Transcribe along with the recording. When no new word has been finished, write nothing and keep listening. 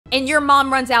and your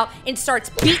mom runs out and starts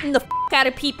beating the out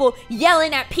of people,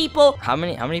 yelling at people. How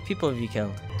many people have you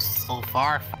killed? So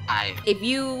far, 5. If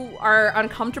you are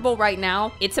uncomfortable right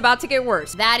now, it's about to get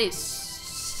worse. That is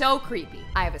so creepy.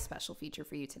 I have a special feature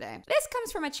for you today. This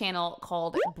comes from a channel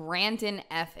called Brandon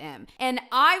FM, and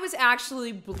I was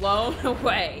actually blown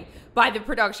away by the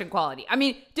production quality. I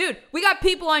mean, dude, we got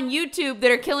people on YouTube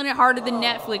that are killing it harder than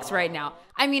Netflix right now.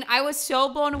 I mean, I was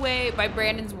so blown away by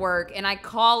Brandon's work, and I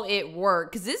call it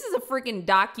work because this is a freaking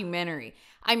documentary.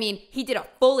 I mean, he did a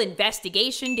full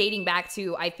investigation dating back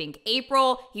to, I think,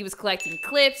 April. He was collecting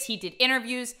clips. He did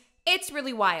interviews. It's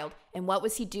really wild. And what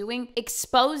was he doing?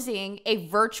 Exposing a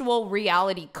virtual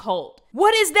reality cult.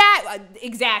 What is that?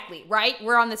 Exactly, right?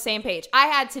 We're on the same page. I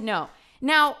had to know.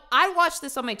 Now, I watched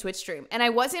this on my Twitch stream, and I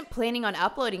wasn't planning on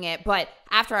uploading it, but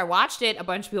after I watched it, a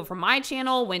bunch of people from my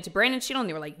channel went to Brandon's channel, and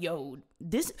they were like, yo,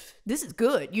 this is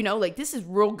good, you know, like, this is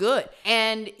real good.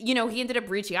 And, you know, he ended up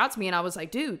reaching out to me, and I was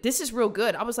like, dude, this is real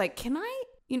good. I was like, can we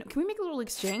make a little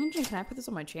exchange, and can I put this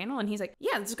on my channel? And he's like,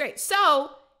 yeah, this is great.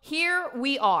 So here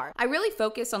we are. I really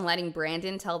focused on letting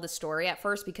Brandon tell the story at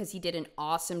first because he did an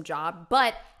awesome job.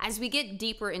 But as we get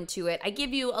deeper into it, I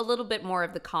give you a little bit more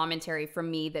of the commentary from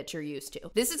me that you're used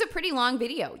to. This is a pretty long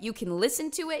video. You can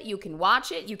listen to it, you can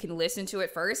watch it, you can listen to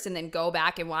it first and then go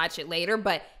back and watch it later.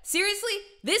 But seriously,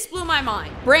 this blew my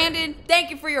mind. Brandon, thank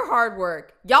you for your hard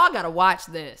work. Y'all gotta watch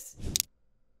this.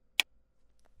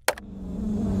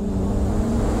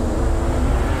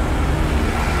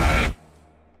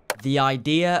 The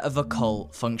idea of a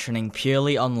cult functioning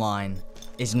purely online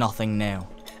is nothing new.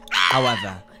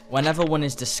 However, whenever one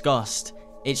is discussed,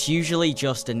 it's usually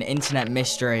just an internet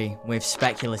mystery with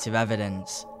speculative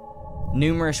evidence.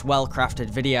 Numerous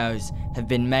well-crafted videos have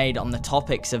been made on the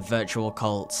topics of virtual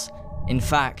cults. In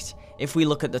fact, if we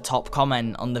look at the top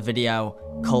comment on the video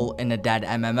Cult in a Dead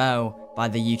MMO by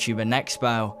the YouTuber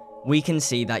Nexpo, we can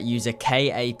see that user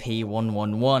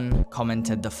KAP111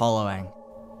 commented the following.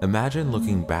 Imagine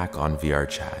looking back on VR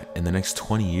chat in the next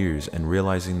 20 years and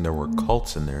realizing there were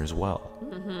cults in there as well.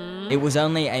 It was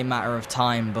only a matter of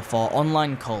time before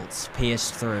online cults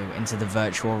pierced through into the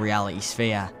virtual reality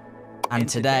sphere. And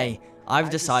today, I've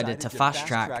decided to fast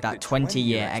track that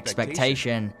 20-year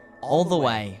expectation all the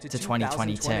way to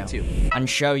 2022 and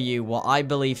show you what I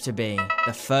believe to be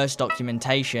the first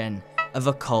documentation of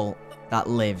a cult that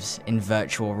lives in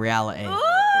virtual reality.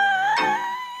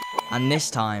 And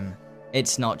this time,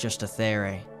 it's not just a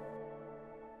theory.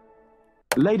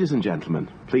 Ladies and gentlemen,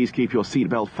 please keep your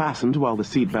seatbelt fastened while the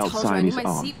seatbelt sign is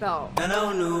on.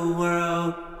 Hello, new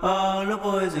world, all the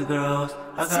boys and girls.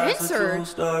 I got some true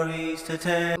stories to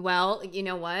tell. Well, you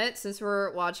know what? Since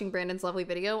we're watching Brandon's lovely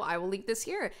video, I will link this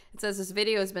here. It says this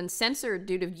video has been censored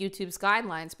due to YouTube's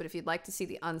guidelines, but if you'd like to see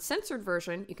the uncensored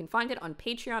version, you can find it on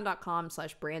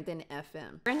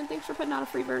patreon.com/BrandonFM. Brandon, thanks for putting out a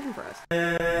free version for us.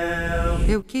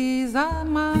 Eu quis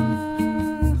amar,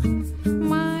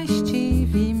 mas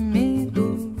tive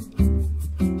medo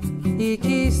e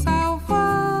quis salvar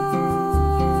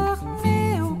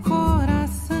meu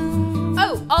coração.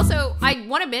 Oh, also, I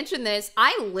want to mention this.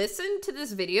 I listened to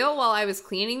this video while I was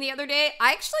cleaning the other day.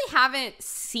 I actually haven't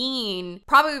seen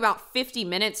probably about 50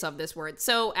 minutes of this word.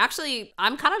 So actually,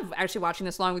 I'm kind of actually watching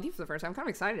this along with you for the first time. I'm kind of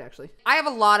excited, actually. I have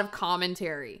a lot of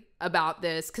commentary about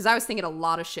this because I was thinking a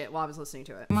lot of shit while I was listening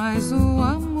to it. Mas o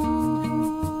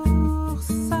amor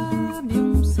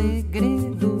sabe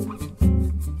segredo.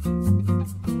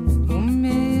 O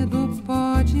medo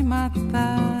pode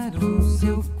matar o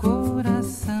seu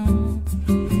coração.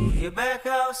 You're back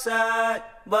outside,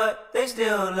 but they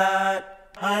still lied.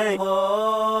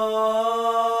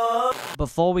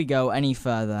 Before we go any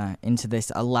further into this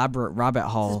elaborate rabbit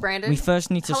hole, we first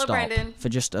need to stop for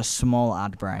just a small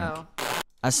ad break. Oh.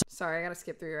 Sorry, I gotta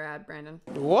skip through your ad, Brandon.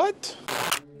 What?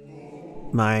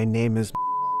 My name is...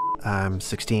 I'm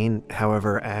 16.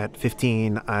 However, at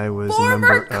 15, I was a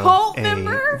member of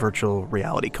a virtual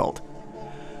reality cult.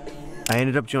 I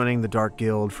ended up joining the Dark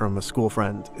Guild from a school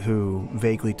friend who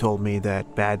vaguely told me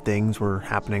that bad things were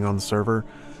happening on the server.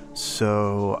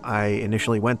 So I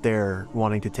initially went there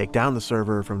wanting to take down the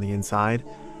server from the inside.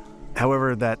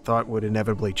 However, that thought would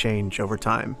inevitably change over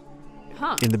time.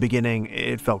 In the beginning,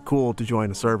 it felt cool to join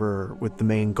a server with the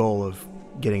main goal of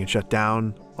getting it shut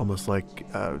down, almost like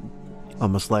a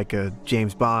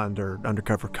James Bond or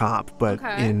undercover cop. But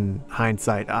in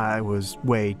hindsight, I was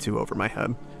way too over my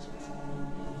head.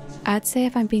 I'd say,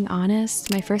 if I'm being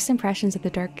honest, my first impressions of the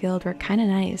Dark Guild were kind of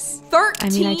nice. 13? I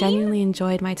mean, I genuinely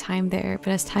enjoyed my time there,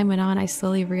 but as time went on, I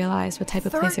slowly realized what type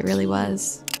of place it really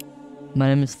was. My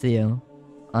name is Theo.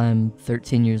 I'm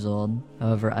 13 years old.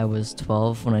 However, I was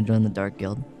 12 when I joined the Dark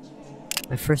Guild.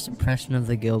 My first impression of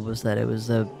the guild was that it was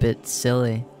a bit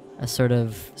silly. A sort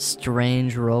of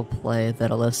strange roleplay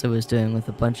that Alyssa was doing with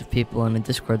a bunch of people on a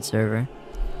Discord server.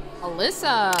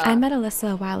 Alyssa! I met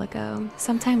Alyssa a while ago.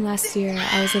 Sometime last year,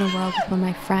 I was in a world with one of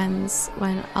my friends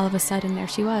when all of a sudden there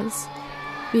she was.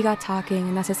 We got talking,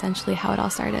 and that's essentially how it all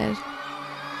started.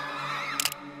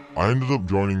 I ended up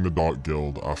joining the Dark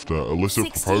Guild after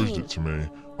Alyssa proposed it to me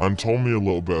and told me a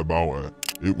little bit about it.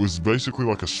 It was basically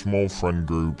like a small friend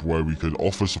group where we could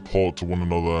offer support to one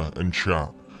another and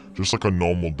chat. Just like a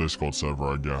normal Discord server,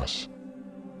 I guess.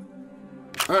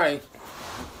 Alright.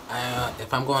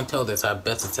 If I'm going to tell this, I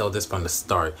best to tell this from the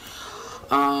start.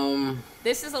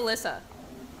 This is Alyssa.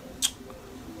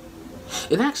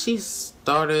 It actually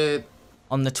started...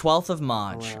 On the 12th of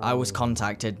March, I was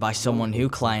contacted by someone who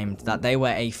claimed that they were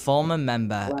a former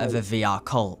member of a VR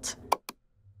cult.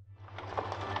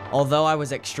 Although I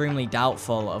was extremely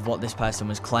doubtful of what this person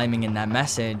was claiming in their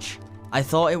message, I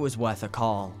thought it was worth a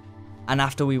call. And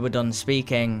after we were done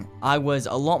speaking, I was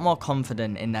a lot more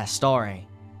confident in their story.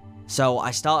 So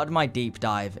I started my deep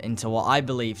dive into what I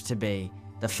believe to be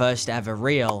the first ever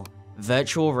real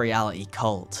virtual reality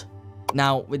cult.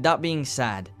 Now, with that being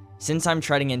said, since I'm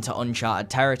treading into uncharted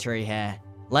territory here,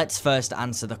 let's first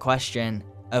answer the question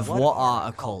of what are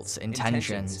a cult's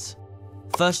intentions.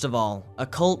 First of all, a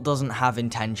cult doesn't have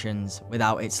intentions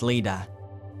without its leader.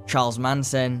 Charles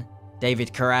Manson,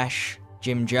 David Koresh,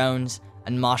 Jim Jones,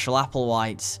 and Marshall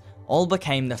Applewhite all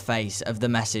became the face of the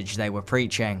message they were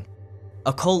preaching.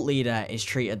 A cult leader is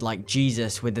treated like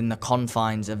Jesus within the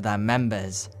confines of their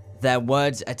members. Their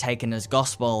words are taken as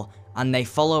gospel, and they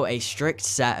follow a strict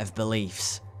set of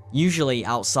beliefs, usually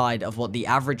outside of what the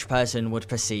average person would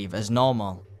perceive as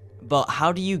normal. But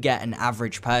how do you get an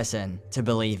average person to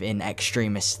believe in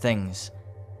extremist things?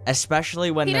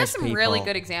 Especially when those people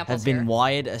have been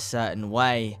wired a certain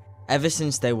way ever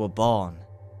since they were born.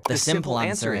 The simple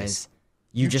answer is,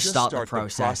 you just start the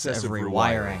process of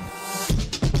rewiring.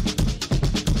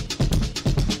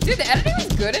 Dude, the editing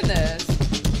was good in this.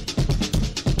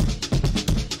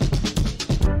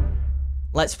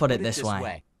 Let's put it this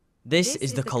way. This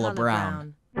is the color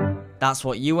brown. That's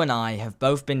what you and I have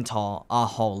both been taught our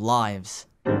whole lives.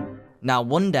 Now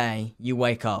one day, you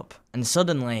wake up, and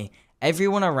suddenly,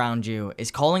 everyone around you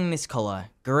is calling this color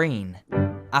green.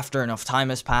 After enough time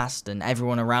has passed, and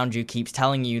everyone around you keeps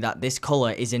telling you that this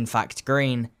color is in fact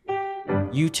green,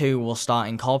 you too will start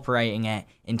incorporating it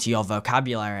into your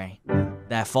vocabulary.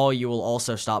 Therefore, you will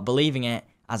also start believing it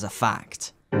as a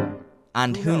fact.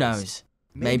 And who knows,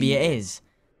 maybe it is.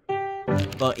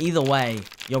 But either way,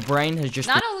 your brain has just...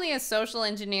 Not only is social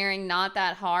engineering not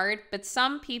that hard, but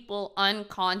some people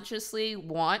unconsciously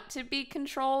want to be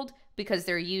controlled because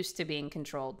they're used to being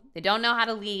controlled. They don't know how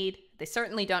to lead. They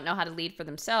certainly don't know how to lead for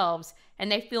themselves,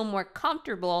 and they feel more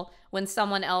comfortable when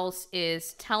someone else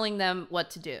is telling them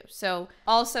what to do. So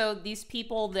also, these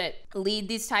people that lead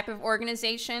these type of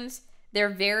organizations, they're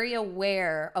very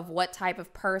aware of what type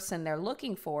of person they're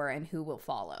looking for and who will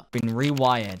follow. Been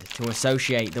rewired to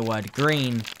associate the word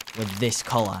green with this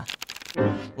color.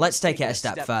 Let's take it a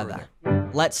step further.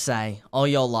 Let's say all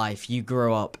your life you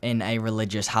grew up in a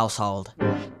religious household.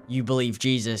 You believe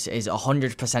Jesus is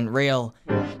 100% real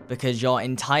because your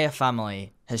entire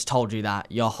family has told you that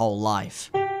your whole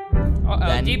life.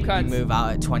 Then you move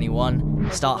out at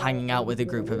 21, start hanging out with a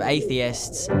group of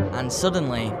atheists, and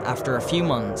suddenly, after a few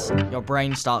months, your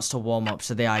brain starts to warm up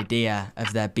to the idea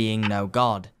of there being no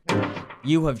God.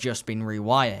 You have just been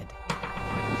rewired.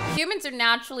 Humans are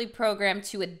naturally programmed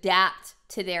to adapt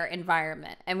to their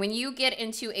environment. And when you get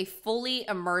into a fully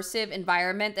immersive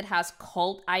environment that has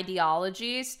cult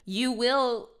ideologies, you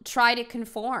will try to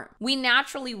conform. We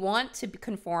naturally want to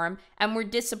conform, and we're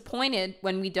disappointed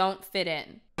when we don't fit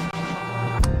in.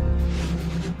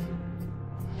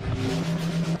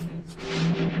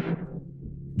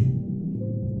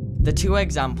 The two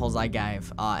examples I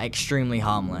gave are extremely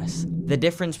harmless. The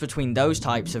difference between those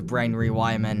types of brain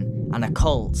rewirement and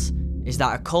occults is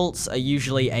that occults are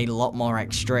usually a lot more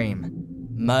extreme.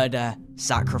 Murder,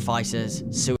 sacrifices,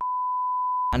 suicide,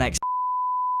 and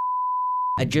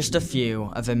are just a few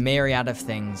of a myriad of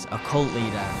things a cult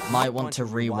leader might want to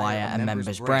rewire a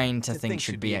member's brain to think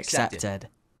should be accepted.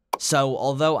 So,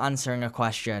 although answering a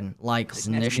question like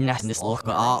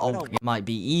might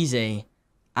be easy,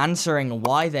 answering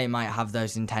why they might have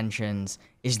those intentions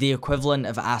is the equivalent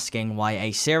of asking why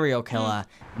a serial killer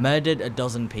murdered a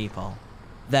dozen people.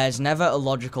 There's never a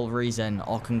logical reason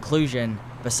or conclusion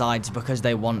besides because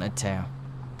they wanted to.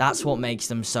 That's what makes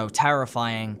them so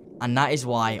terrifying, and that is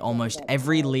why almost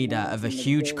every leader of a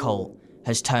huge cult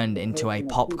has turned into a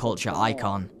pop culture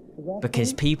icon.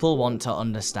 Because people want to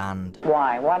understand.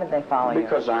 Why? Why did they follow you?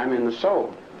 Because I'm in the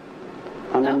soul.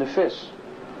 I'm in the fist.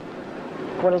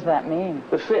 What does that mean?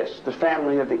 The fist, the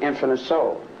family of the infinite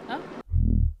soul.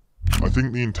 I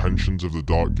think the intentions of the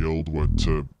Dark Guild were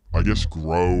to, I guess,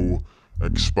 grow,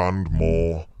 expand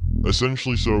more.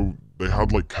 Essentially, so they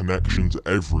had like connections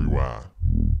everywhere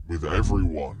with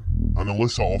everyone. And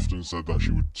Alyssa often said that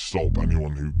she would stop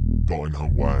anyone who got in her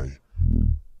way.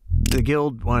 The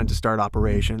guild wanted to start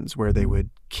operations where they would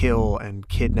kill and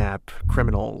kidnap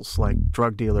criminals like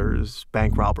drug dealers,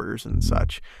 bank robbers, and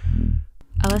such.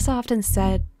 Alyssa often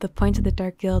said the point of the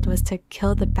Dark Guild was to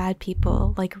kill the bad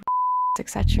people, like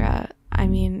etc. I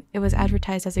mean, it was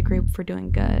advertised as a group for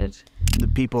doing good. The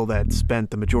people that spent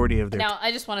the majority of their... Now,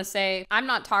 I just want to say, I'm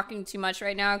not talking too much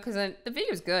right now because the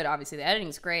video's good, obviously. The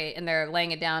editing's great, and they're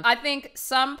laying it down. I think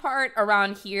some part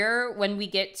around here, when we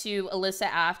get to Alyssa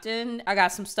Afton, I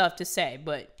got some stuff to say,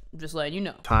 but I'm just letting you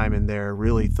know. Time in there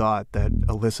really thought that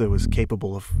Alyssa was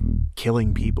capable of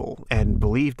killing people and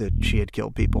believed that she had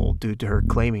killed people due to her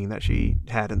claiming that she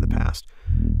had in the past.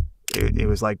 It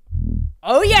was like...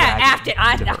 Oh yeah, Afton,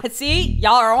 I see,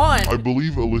 y'all are on. I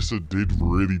believe Alyssa did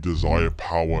really desire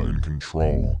power and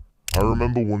control. I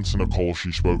remember once in a call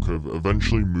she spoke of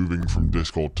eventually moving from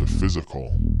Discord to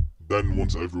physical. Then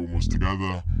once everyone was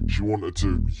together, she wanted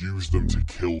to use them to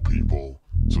kill people,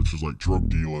 such as like drug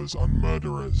dealers and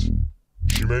murderers.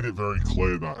 She made it very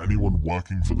clear that anyone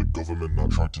working for the government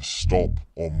that tried to stop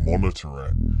or monitor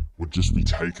it would just be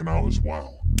taken out as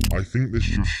well. I think this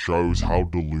just shows how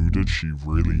deluded she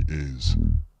really is.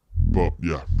 But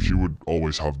yeah, she would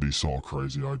always have these sort of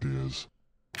crazy ideas.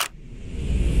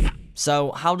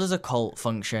 So how does a cult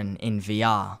function in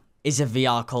VR? Is a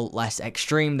VR cult less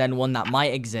extreme than one that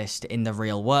might exist in the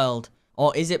real world?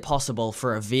 Or is it possible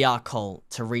for a VR cult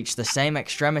to reach the same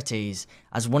extremities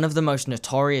as one of the most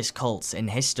notorious cults in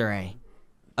history?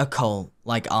 A cult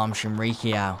like Aum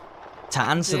Shinrikyo. To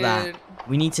answer that,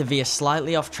 we need to veer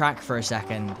slightly off track for a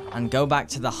second and go back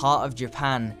to the heart of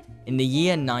Japan in the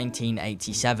year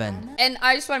 1987. And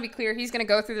I just want to be clear, he's going to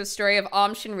go through the story of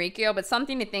Aum Shinrikyo, but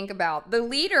something to think about. The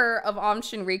leader of Aum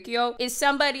Shinrikyo is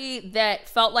somebody that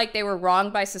felt like they were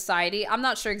wronged by society. I'm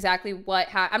not sure exactly what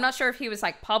happened. I'm not sure if he was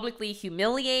like publicly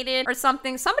humiliated or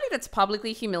something. Somebody that's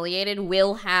publicly humiliated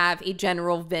will have a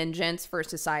general vengeance for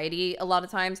society a lot of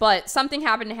times, but something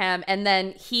happened to him and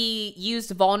then he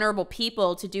used vulnerable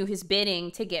people to do his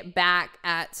bidding to get back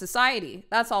at society.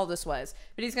 That's all this was.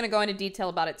 But he's going to go into detail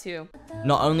about it too.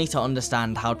 Not only to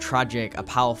understand how tragic a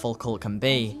powerful cult can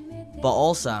be, but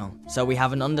also so we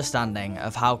have an understanding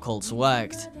of how cults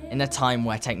worked in a time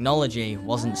where technology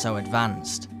wasn't so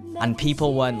advanced, and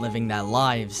people weren't living their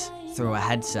lives through a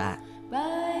headset.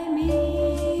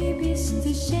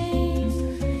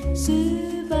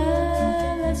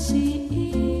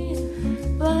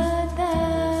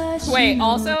 Wait,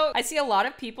 also, I see a lot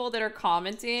of people that are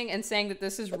commenting and saying that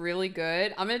this is really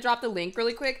good. I'm gonna drop the link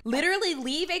really quick. Literally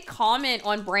leave a comment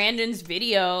on Brandon's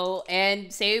video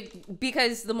and say,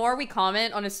 because the more we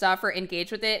comment on his stuff or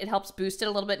engage with it, it helps boost it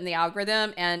a little bit in the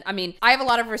algorithm. And I mean, I have a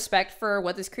lot of respect for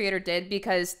what this creator did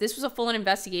because this was a full-on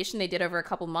investigation they did over a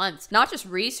couple months. Not just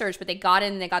research, but they got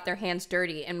in and they got their hands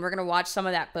dirty. And we're gonna watch some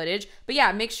of that footage. But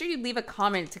yeah, make sure you leave a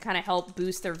comment to kind of help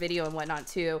boost their video and whatnot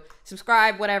too.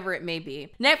 Subscribe, whatever it may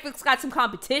be. Netflix got some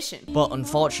competition. But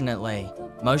unfortunately,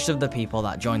 most of the people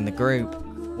that joined the group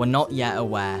were not yet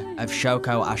aware of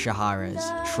Shoko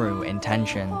Ashihara's true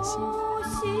intentions.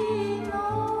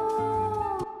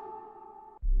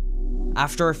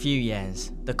 After a few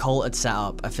years, the cult had set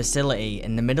up a facility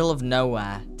in the middle of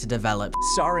nowhere to develop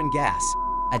sarin gas,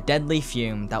 a deadly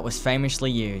fume that was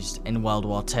famously used in World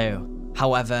War II.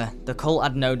 However, the cult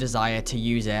had no desire to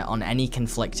use it on any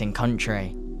conflicting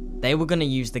country. They were going to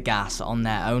use the gas on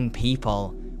their own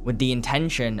people with the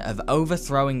intention of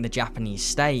overthrowing the Japanese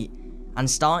state and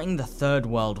starting the Third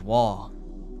World War.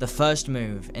 The first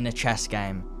move in a chess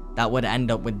game that would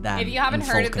end up with them If you haven't in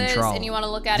heard full of this control. and you want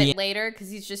to look at it later, because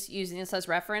he's just using this as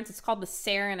reference, it's called the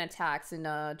sarin attacks in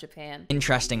Japan.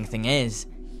 Interesting thing is,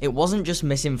 it wasn't just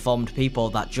misinformed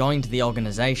people that joined the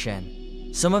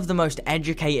organization. Some of the most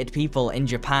educated people in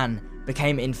Japan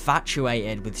became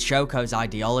infatuated with Shoko's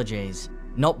ideologies.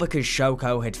 Not because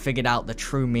Shoko had figured out the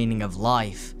true meaning of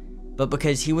life, but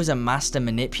because he was a master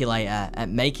manipulator at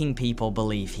making people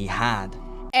believe he had.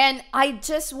 And I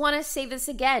just want to say this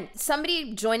again.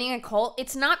 Somebody joining a cult,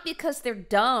 it's not because they're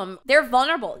dumb. They're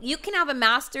vulnerable. You can have a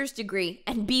master's degree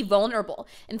and be vulnerable.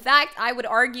 In fact, I would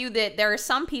argue that there are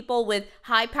some people with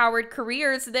high-powered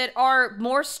careers that are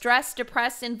more stressed,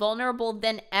 depressed, and vulnerable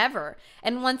than ever.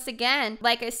 And once again,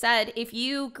 like I said, if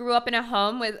you grew up in a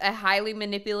home with a highly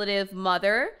manipulative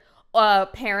mother,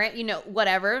 parent, you know,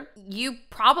 whatever, you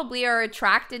probably are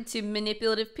attracted to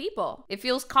manipulative people. It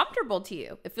feels comfortable to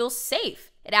you. It feels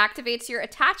safe. It activates your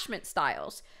attachment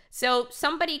styles. So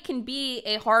somebody can be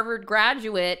a Harvard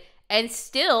graduate and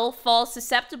still fall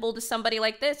susceptible to somebody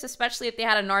like this, especially if they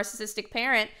had a narcissistic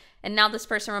parent and now this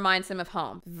person reminds them of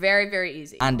home. Very, very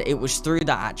easy. And it was through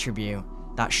that attribute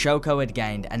that Shoko had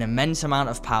gained an immense amount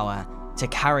of power to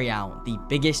carry out the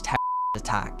biggest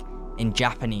attack in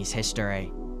Japanese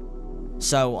history.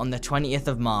 So on the 20th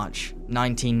of March,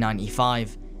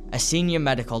 1995, a senior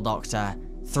medical doctor,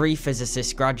 3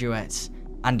 physicist graduates,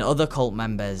 and other cult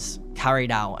members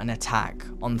carried out an attack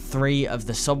on 3 of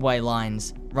the subway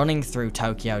lines running through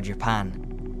Tokyo,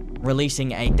 Japan,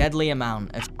 releasing a deadly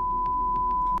amount of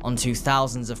onto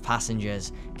thousands of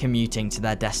passengers commuting to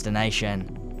their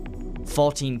destination.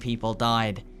 14 people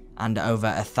died and over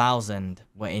 1,000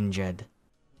 were injured.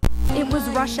 It was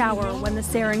rush hour when the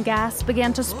sarin gas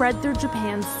began to spread through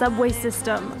Japan's subway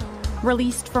system,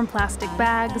 released from plastic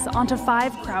bags onto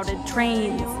 5 crowded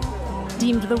trains.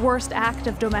 Deemed the worst act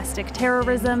of domestic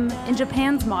terrorism in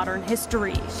Japan's modern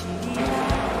history.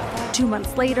 2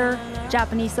 months later,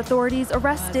 Japanese authorities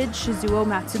arrested Shizuo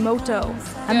Matsumoto,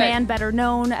 a man better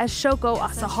known as Shoko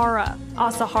Asahara.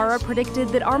 Asahara predicted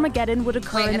that Armageddon would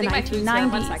occur in the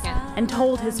 1990s and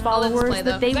told his followers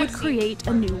that they would create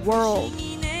a new world.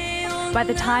 By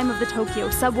the time of the Tokyo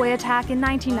subway attack in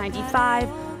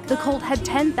 1995, the cult had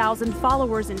 10,000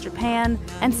 followers in Japan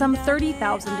and some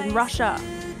 30,000 in Russia.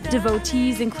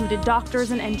 Devotees included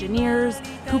doctors and engineers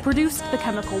who produced the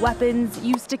chemical weapons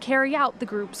used to carry out the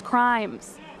group's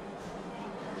crimes.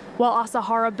 While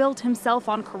Asahara built himself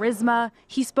on charisma,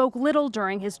 he spoke little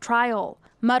during his trial,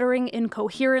 muttering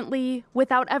incoherently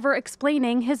without ever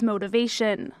explaining his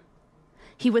motivation.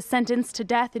 He was sentenced to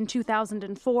death in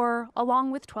 2004,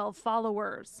 along with 12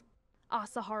 followers.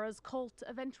 Asahara's cult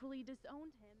eventually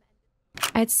disowned him.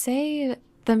 I'd say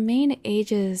the main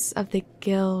ages of the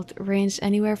guild ranged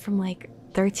anywhere from like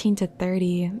 13 to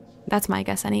 30. That's my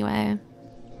guess anyway.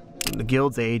 The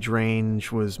guild's age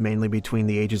range was mainly between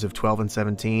the ages of 12 and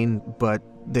 17, but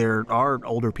there are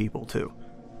older people too.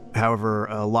 However,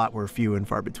 a lot were few and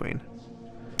far between.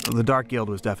 The Dark Guild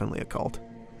was definitely a cult.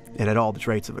 It had all the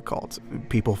traits of a cult.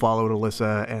 People followed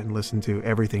Alyssa and listened to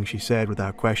everything she said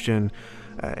without question.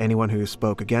 Anyone who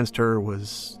spoke against her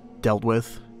was dealt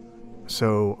with.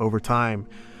 So over time,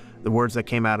 the words that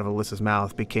came out of Alyssa's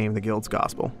mouth became the guild's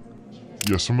gospel.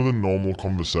 Yeah, some of the normal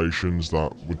conversations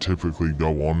that would typically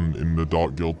go on in the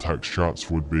Dark Guild text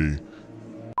chats would be,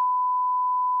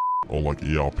 or like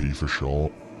ERP for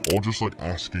short, or just like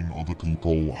asking other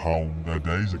people how their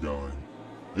days are going.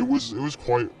 It was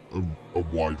quite a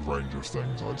wide range of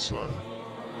things, I'd say.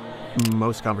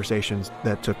 Most conversations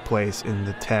that took place in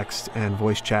the text and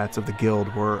voice chats of the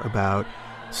guild were about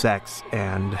sex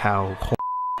and how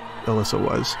Alyssa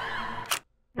was.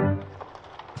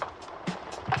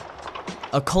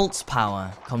 A cult's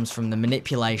power comes from the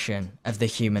manipulation of the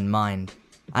human mind,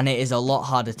 and it is a lot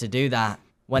harder to do that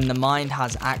when the mind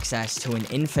has access to an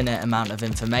infinite amount of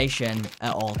information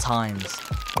at all times,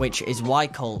 which is why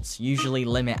cults usually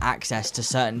limit access to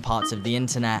certain parts of the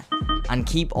internet and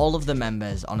keep all of the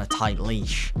members on a tight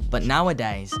leash. But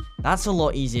nowadays, that's a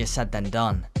lot easier said than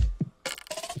done.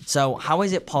 So how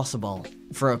is it possible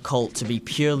for a cult to be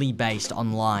purely based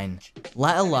online,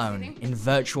 let alone in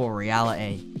virtual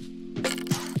reality?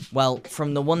 Well,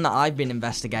 from the one that I've been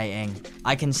investigating,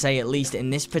 I can say at least in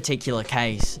this particular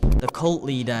case, the cult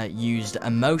leader used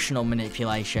emotional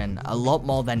manipulation a lot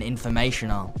more than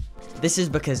informational. This is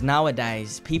because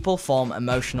nowadays, people form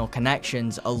emotional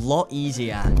connections a lot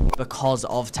easier because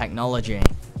of technology,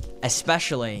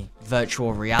 especially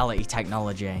virtual reality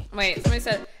technology. Wait, somebody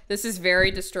said, this is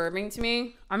very disturbing to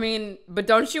me. I mean, but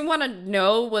don't you want to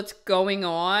know what's going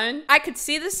on? I could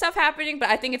see this stuff happening, but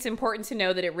I think it's important to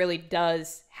know that it really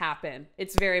does happen.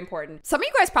 It's very important. Some of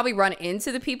you guys probably run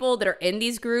into the people that are in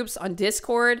these groups on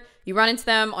Discord. You run into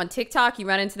them on TikTok, you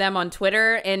run into them on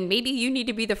Twitter, and maybe you need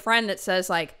to be the friend that says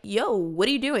like, yo, what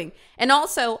are you doing? And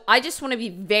also, I just want to be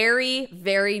very,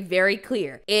 very, very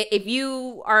clear. If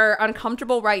you are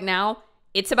uncomfortable right now,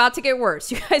 it's about to get worse.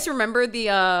 You guys remember the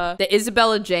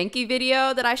Isabella Janke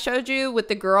video that I showed you with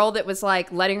the girl that was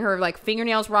like letting her like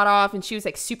fingernails rot off, and she was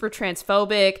like super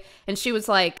transphobic, and she was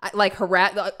like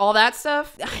all that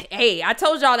stuff. Hey, I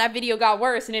told y'all that video got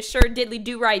worse, and it sure diddly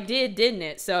do right didn't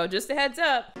it? So just a heads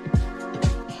up.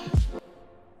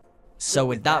 So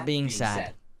with that being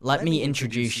said, let me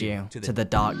introduce you to the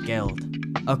Dark Guild,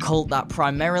 a cult that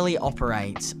primarily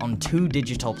operates on 2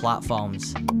 digital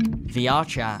platforms,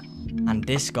 VRChat and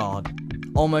Discord,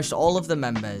 almost all of the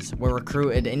members were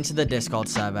recruited into the Discord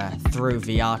server through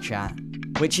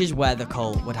VRChat, which is where the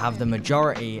cult would have the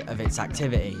majority of its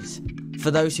activities.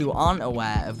 For those who aren't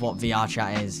aware of what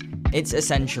VRChat is, it's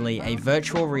essentially a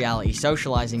virtual reality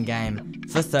socializing game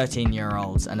for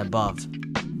 13-year-olds and above.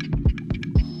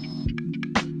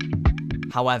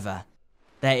 However,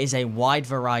 there is a wide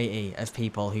variety of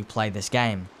people who play this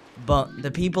game, but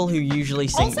the people who usually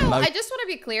think also, I just want to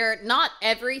be clear, not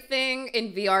everything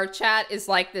in VR chat is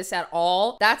like this at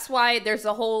all. That's why there's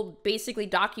a whole basically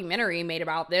documentary made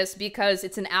about this, because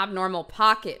it's an abnormal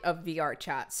pocket of VR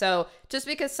chat. So just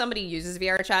because somebody uses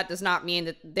VR chat does not mean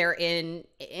that they're in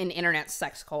an internet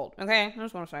sex cult, okay? I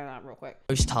just want to say that real quick.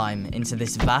 Most time into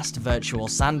this vast virtual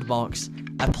sandbox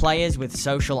are players with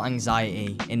social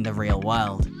anxiety in the real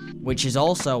world, which is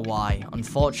also why,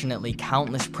 unfortunately,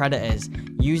 countless predators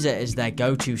use it as their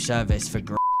go-to service for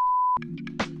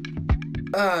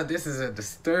this is a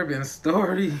disturbing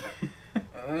story.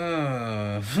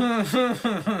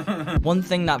 One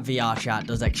thing that VRChat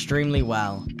does extremely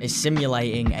well is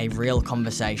simulating a real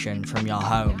conversation from your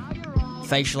home.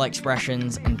 Facial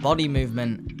expressions and body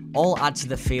movement all add to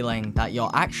the feeling that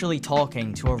you're actually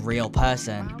talking to a real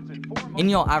person. In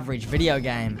your average video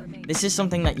game, this is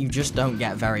something that you just don't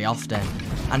get very often,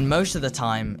 and most of the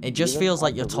time, it just feels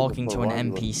like you're talking to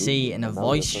an NPC in a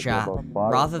voice chat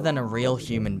rather than a real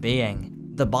human being.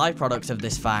 The byproduct of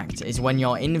this fact is when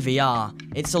you're in VR,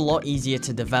 it's a lot easier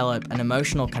to develop an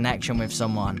emotional connection with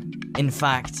someone. In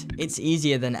fact, it's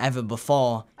easier than ever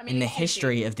before in the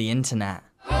history of the internet.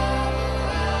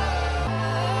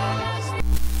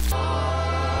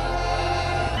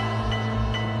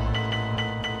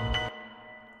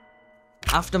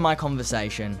 After my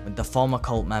conversation with the former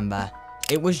cult member,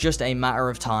 it was just a matter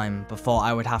of time before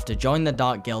I would have to join the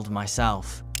Dark Guild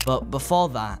myself. But before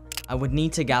that, I would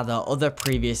need to gather other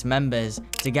previous members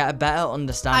to get a better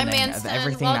understanding of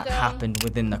everything that happened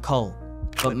within the cult.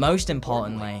 But most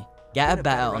importantly, get a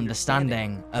better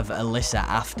understanding of Alyssa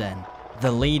Afton,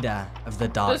 the leader of the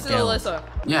Dark Guild. This is Alyssa.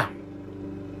 Yeah.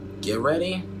 Get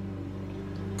ready,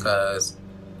 cause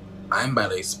I'm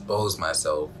about to expose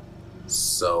myself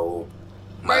so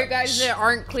much. For you guys that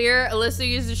aren't clear, Alyssa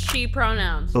uses she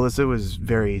pronouns. Alyssa was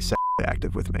very sexually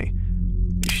active with me.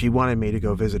 She wanted me to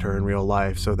go visit her in real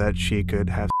life so that she could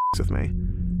have sex with me.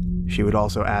 She would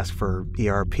also ask for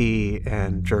ERP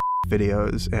and jerk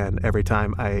videos, and every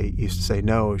time I used to say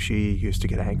no, she used to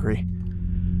get angry.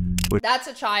 That's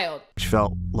a child. Which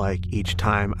felt like each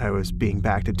time I was being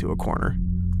backed into a corner.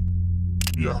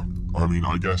 Yeah, I mean,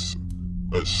 I guess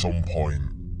at some point,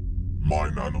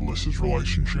 mine and Alyssa's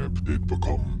relationship did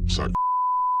become sex.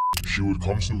 She would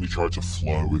constantly try to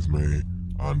flirt with me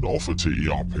and offer to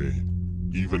ERP,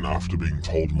 even after being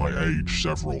told my age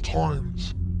several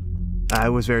times. I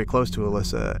was very close to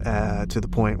Alyssa, to the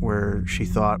point where she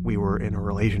thought we were in a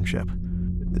relationship.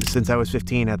 Since I was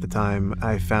 15 at the time,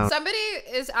 I found... Somebody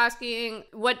is asking,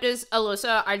 what does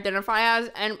Alyssa identify as?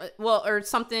 And, well, or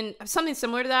something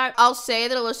similar to that. I'll say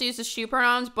that Alyssa uses she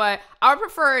pronouns, but I would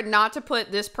prefer not to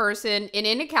put this person in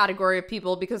any category of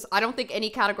people, because I don't think any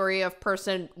category of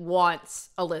person wants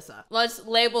Alyssa. Let's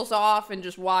labels off and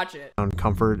just watch it. I found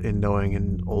comfort in knowing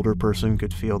an older person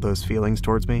could feel those feelings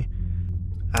towards me.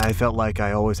 I felt like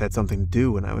I always had something to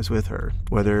do when I was with her,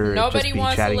 whether it just be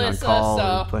chatting on call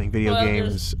or playing video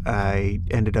games. I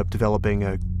ended up developing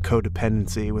a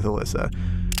codependency with Alyssa.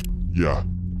 Yeah,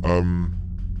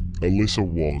 Alyssa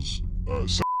was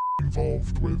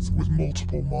involved with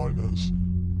multiple minors.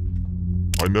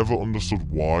 I never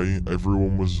understood why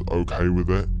everyone was okay with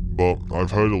it, but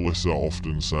I've heard Alyssa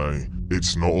often say,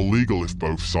 it's not illegal if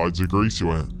both sides agree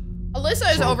to it.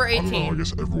 Alyssa is over 18. I don't know, I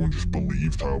guess everyone just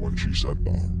believed her when she said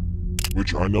that.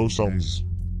 Which I know sounds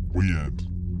weird,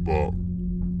 but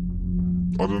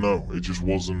I don't know, it just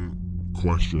wasn't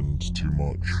questioned too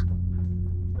much.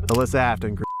 Alyssa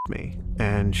Afton me,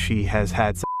 and she has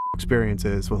had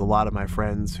experiences with a lot of my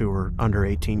friends who were under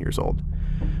 18 years old.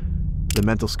 The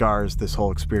mental scars this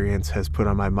whole experience has put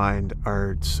on my mind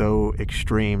are so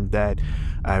extreme that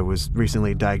I was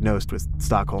recently diagnosed with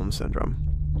Stockholm Syndrome.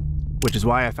 Which is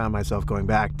why I found myself going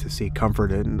back to seek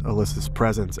comfort in Alyssa's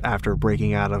presence after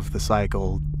breaking out of the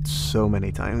cycle so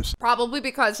many times. Probably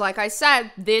because, like I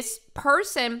said, this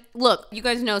person, look, you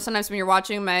guys know sometimes when you're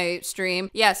watching my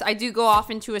stream, yes, I do go off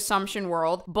into assumption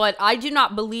world, but I do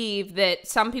not believe that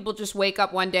some people just wake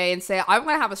up one day and say, I'm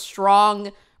gonna have a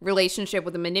strong relationship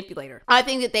with a manipulator. I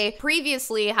think that they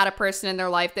previously had a person in their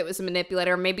life that was a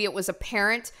manipulator. Maybe it was a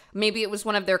parent. Maybe it was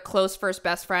one of their close first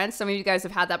best friends. Some of you guys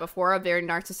have had that before, a very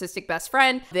narcissistic best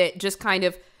friend that just kind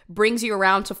of brings you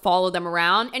around to follow them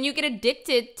around, and you get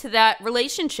addicted to that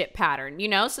relationship pattern, you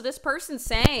know? So this person's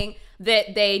saying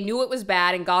that they knew it was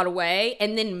bad and got away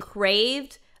and then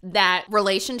craved that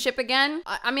relationship again.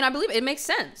 I mean, I believe it makes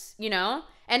sense, you know?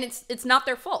 And it's not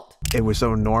their fault. It was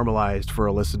so normalized for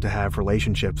Alyssa to have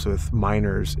relationships with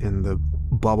minors in the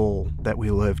bubble that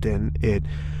we lived in. It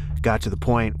got to the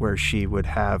point where she would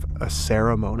have a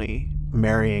ceremony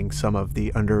marrying some of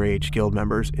the underage guild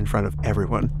members in front of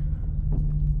everyone.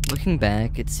 Looking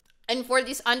back, it's... And for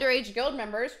these underage guild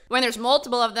members, when there's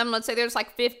multiple of them, let's say there's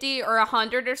like 50 or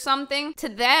 100 or something, to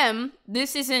them,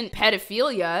 this isn't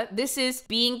pedophilia, this is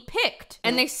being picked.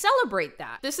 And they celebrate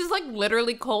that. This is like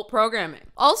literally cult programming.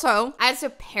 Also, as a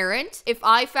parent, if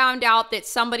I found out that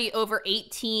somebody over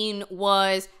 18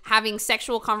 was having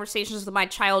sexual conversations with my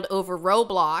child over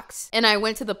Roblox and I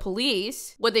went to the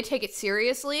police, would they take it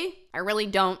seriously? I really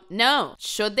don't know.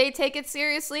 Should they take it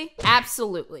seriously?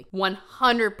 Absolutely.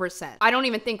 100%. I don't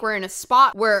even think we're in a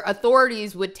spot where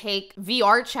authorities would take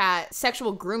VR chat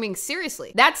sexual grooming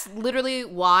seriously. That's literally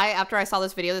why after I saw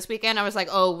this video this weekend, I was like,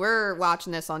 oh, we're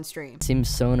watching this on stream. It seems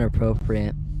so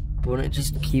inappropriate. But when it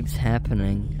just keeps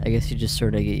happening, I guess you just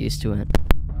sort of get used to it.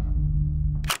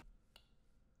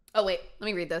 Oh wait, let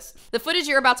me read this. The footage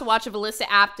you're about to watch of Alyssa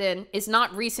Apton is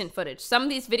not recent footage. Some of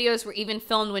these videos were even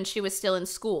filmed when she was still in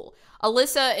school.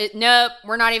 Alyssa, nope,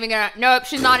 we're not even gonna, nope,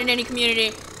 she's not in any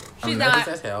community. She's not.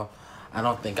 Nervous as hell. I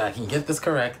don't think I can get this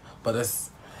correct, but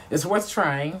it's worth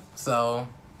trying. So,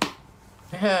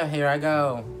 yeah, here I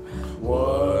go.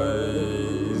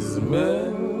 Wise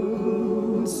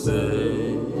men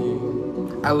say.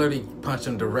 I literally punched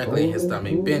him directly in his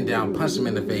stomach, bent down, punched him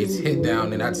in the face, hit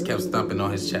down, and I just kept stomping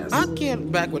on his chest. I'll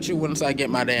get back with you once I get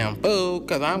my damn food,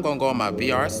 because I'm going to go on my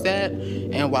VR set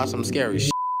and watch some scary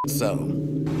shit. So,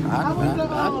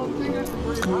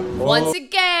 once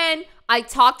again, I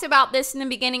talked about this in the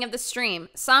beginning of the stream.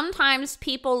 Sometimes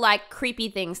people like creepy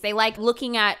things. They like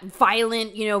looking at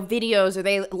violent, you know, videos, or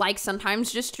they like sometimes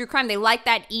just true crime. They like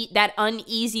that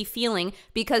uneasy feeling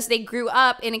because they grew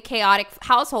up in a chaotic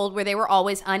household where they were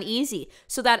always uneasy.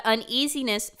 So that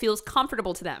uneasiness feels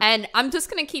comfortable to them. And I'm just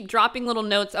gonna keep dropping little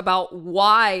notes about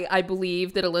why I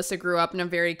believe that Alyssa grew up in a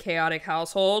very chaotic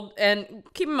household. And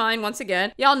keep in mind, once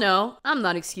again, y'all know I'm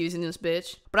not excusing this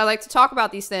bitch, but I like to talk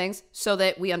about these things so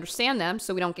that we understand them,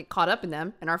 so we don't get caught up in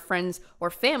them, and our friends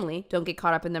or family don't get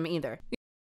caught up in them either.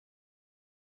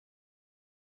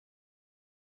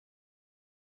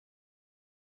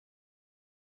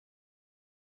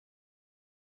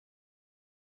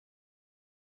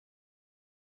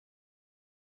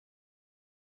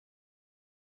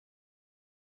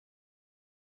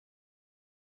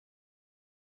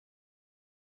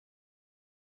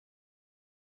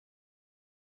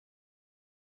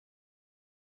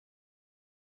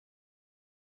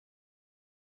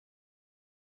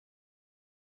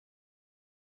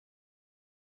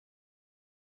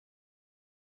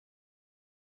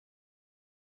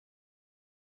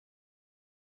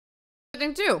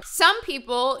 Too. Some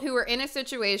people who were in a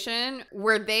situation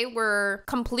where they were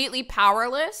completely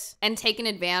powerless and taken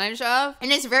advantage of,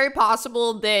 and it's very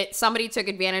possible that somebody took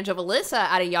advantage of Alyssa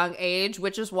at a young age,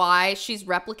 which is why she's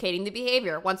replicating the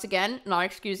behavior. Once again, not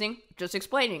excusing, just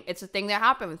explaining. It's a thing that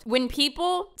happens. When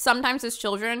people, sometimes as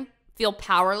children, feel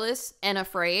powerless and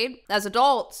afraid, as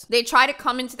adults, they try to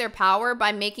come into their power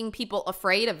by making people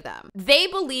afraid of them. They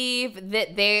believe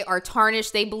that they are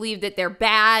tarnished, they believe that they're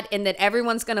bad, and that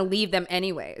everyone's gonna leave them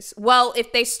anyways. Well,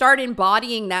 if they start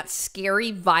embodying that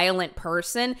scary, violent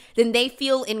person, then they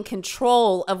feel in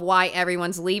control of why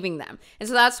everyone's leaving them. And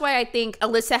so that's why I think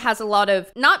Alyssa has a lot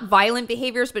of, not violent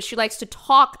behaviors, but she likes to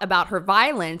talk about her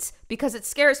violence because it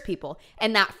scares people.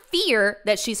 And that fear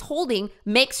that she's holding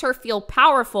makes her feel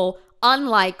powerful,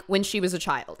 unlike when she was a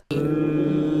child.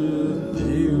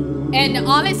 And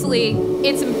honestly,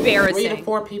 it's embarrassing. 3 to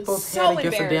 4 people's so head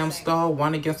against a damn stall,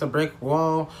 1 against a brick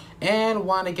wall, and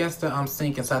 1 against the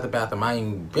sink inside the bathroom.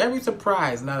 I'm very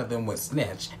surprised none of them would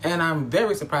snitch. And I'm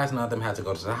very surprised none of them had to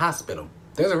go to the hospital.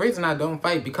 There's a reason I don't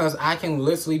fight, because I can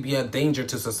literally be a danger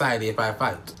to society if I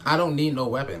fight. I don't need no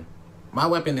weapon. My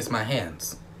weapon is my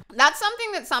hands. That's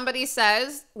something that somebody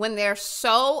says when they're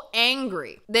so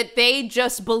angry that they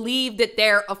just believe that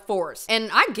they're a force. And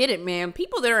I get it, man.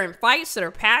 People that are in fights, that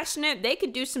are passionate, they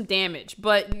could do some damage,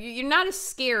 but you're not as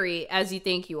scary as you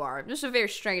think you are. Just a very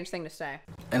strange thing to say.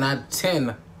 And I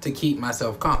tend to keep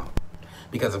myself calm,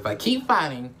 because if I keep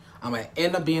fighting, I'm gonna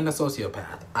end up being a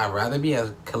sociopath. I'd rather be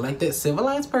a collected,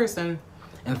 civilized person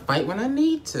and fight when I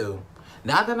need to.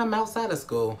 Now that I'm outside of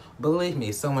school, believe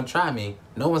me, someone try me,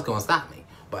 no one's gonna stop me.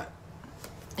 But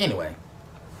anyway,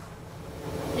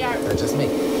 yeah, that's just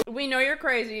me. We know you're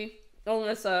crazy.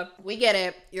 Alyssa, we get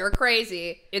it. You're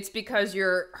crazy. It's because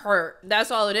you're hurt.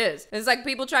 That's all it is. It's like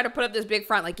people try to put up this big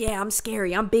front, like, yeah, I'm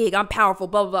scary, I'm big, I'm powerful,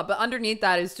 blah, blah, blah. But underneath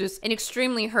that is just an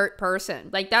extremely hurt person.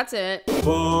 Like, that's it.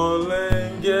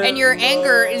 And your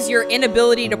anger is your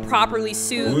inability to properly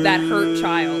soothe that hurt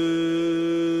child.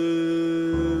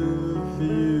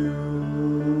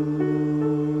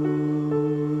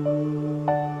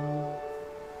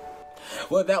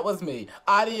 Well, that was me.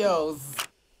 Adios.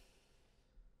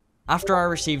 After I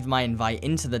received my invite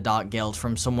into the Dark Guild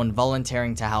from someone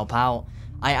volunteering to help out,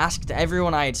 I asked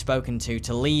everyone I had spoken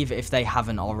to leave if they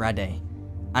haven't already.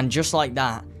 And just like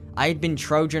that, I had been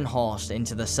Trojan horsed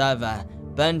into the server,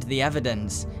 burned the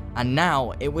evidence, and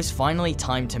now it was finally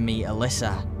time to meet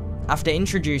Alyssa. After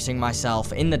introducing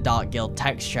myself in the Dark Guild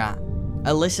text chat,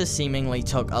 Alyssa seemingly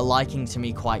took a liking to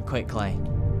me quite quickly.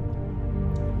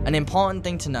 An important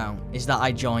thing to know is that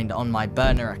I joined on my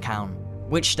burner account,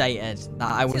 which stated that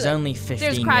I was only 15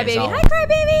 years old. Hi,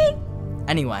 Crybaby!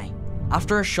 Anyway,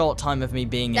 after a short time of me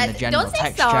being in the general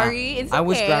text chat, I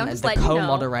was granted the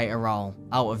co-moderator role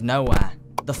out of nowhere.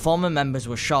 The former members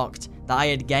were shocked that I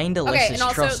had gained Alyssa's trust. Okay, and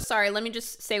also, trust. sorry, let me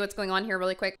just say what's going on here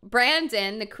really quick.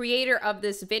 Brandon, the creator of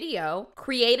this video,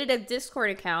 created a Discord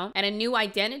account and a new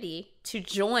identity to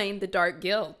join the Dark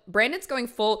Guild. Brandon's going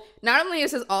full, not only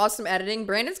is his awesome editing,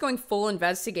 Brandon's going full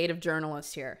investigative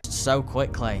journalist here. So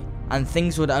quickly, and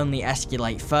things would only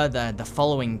escalate further the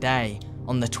following day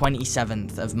on the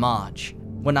 27th of March,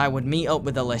 when I would meet up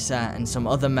with Alyssa and some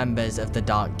other members of the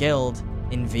Dark Guild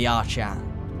in VR chat.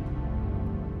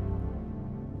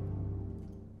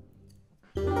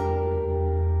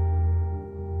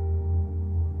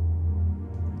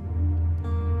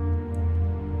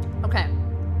 Okay.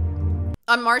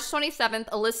 On March 27th,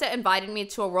 Alyssa invited me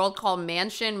to a world called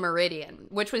Mansion Meridian,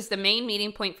 which was the main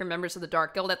meeting point for members of the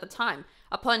Dark Guild at the time.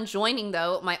 Upon joining,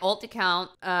 though, my alt account,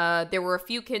 there were a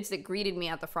few kids that greeted me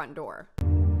at the front door.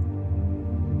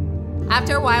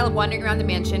 After a while of wandering around the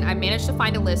mansion, I managed to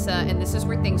find Alyssa, and this is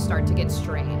where things start to get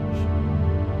strange.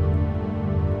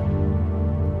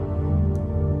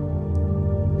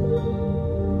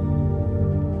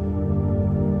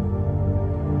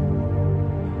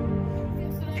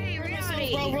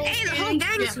 Hey, the whole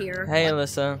gang is here. Hey,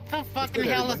 Alyssa. What the fucking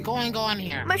hell is going on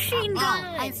here? Machine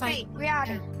gun. Hey, we out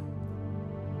here.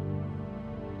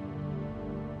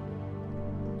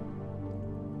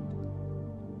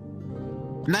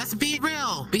 Let's be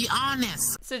real. Be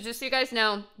honest. So just so you guys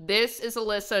know, this is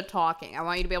Alyssa talking. I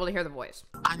want you to be able to hear the voice.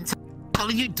 I'm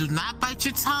telling you, do not bite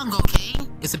your tongue, okay?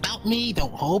 It's about me.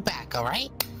 Don't hold back, all right?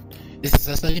 This is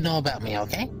just so you know about me,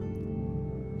 okay?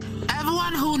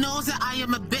 Everyone who knows that I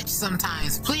am a bitch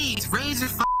sometimes, please raise your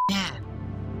hand.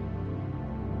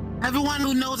 Everyone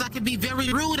who knows I can be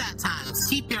very rude at times,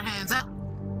 keep your hands up.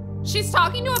 She's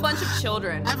talking to a bunch of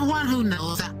children. Everyone who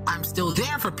knows that I'm still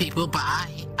there for people, but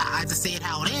I just say it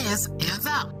how it is, hands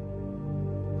up.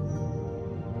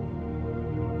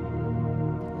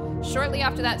 Shortly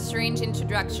after that strange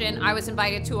introduction, I was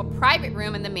invited to a private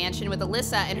room in the mansion with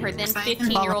Alyssa and her then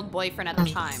 15-year-old boyfriend at the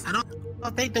time. I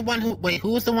think the one who, wait, who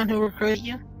was the one who recruited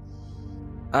you?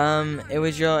 It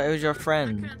was your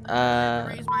friend.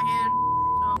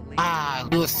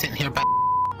 You was sitting here by.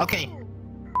 Okay.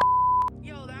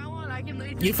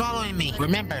 You following me?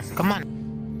 Remember, come on.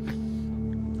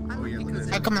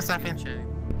 Hey, come on, Stefan.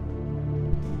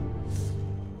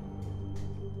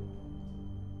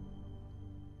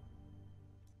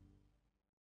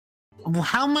 Well,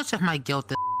 how much of my guilt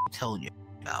did I tell you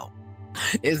about?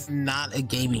 It's not a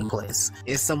gaming place.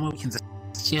 It's somewhere we can just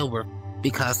chill with.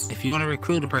 Because if you want to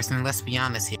recruit a person, let's be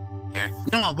honest here.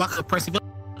 You don't want to walk up a person and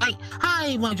be like, hi,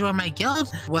 you want to join my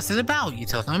guild? What's it about? You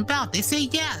tell them about. They say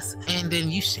yes. And then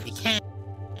you shake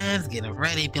hands, get them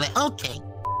ready, be like, okay.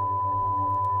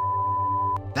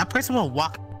 That person will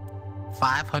walk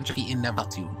 500 feet and never talk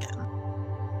to you again.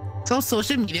 So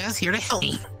social media is here to help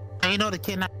me. And you know the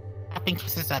kidnapping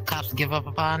cases that cops give up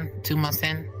upon 2 months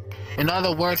in? In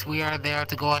other words, we are there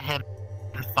to go ahead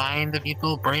and find the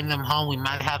people, bring them home. We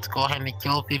might have to go ahead and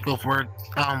kill people if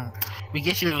we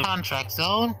get you a contract.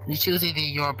 So you choose either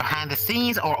you're behind the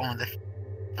scenes or on the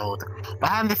field.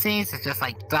 Behind the scenes is just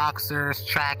like doxers,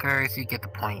 trackers, you get the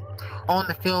point. On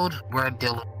the field, we're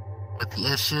dealing with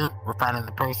the issue, we're finding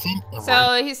the person.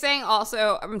 So he's saying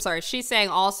also, she's saying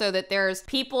also that there's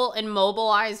people in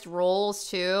mobilized roles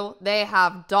too. They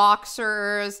have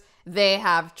doxers, they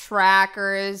have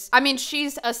trackers. I mean,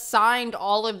 she's assigned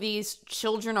all of these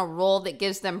children a role that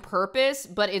gives them purpose,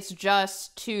 but it's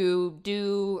just to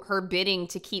do her bidding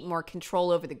to keep more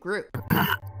control over the group. We're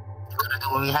gonna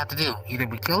do what we have to do. Either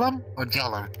we kill them or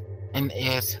jail them. And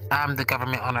is the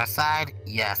government on our side?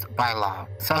 Yes, by law.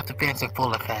 Self-defense in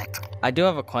full effect. I do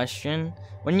have a question.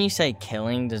 When you say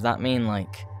killing, does that mean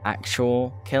like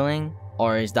actual killing,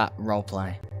 or is that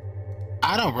roleplay?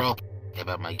 I don't roleplay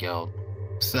about my guild,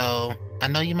 so I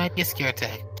know you might be scared to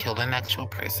kill an actual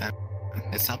person.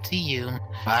 It's up to you.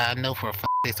 I know for a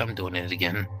fact I'm doing it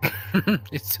again.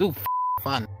 It's too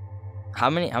fun. How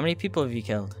many people have you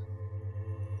killed?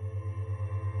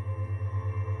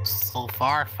 So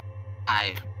far,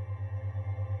 5.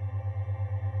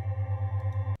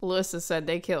 Alyssa said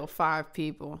they killed 5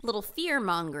 people. Little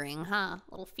fear-mongering, huh?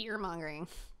 Little fear-mongering.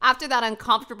 After that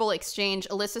uncomfortable exchange,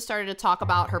 Alyssa started to talk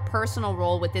about her personal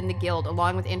role within the guild,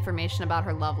 along with information about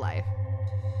her love life.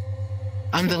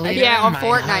 I'm the leader. Yeah, on my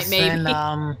Fortnite, husband,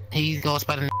 maybe. He goes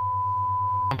by the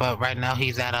but right now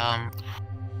he's at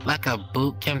like a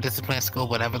boot camp, discipline school,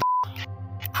 whatever.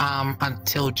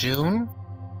 Until June.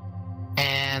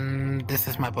 And this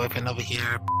is my boyfriend over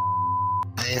here.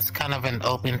 It's kind of an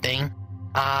open thing.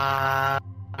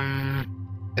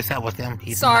 Is that with him?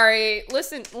 He's Sorry,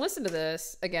 listen to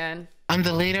this again. I'm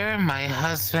the leader. My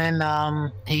husband,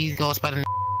 he goes by the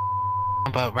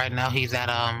but right now he's at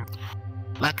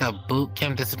like a boot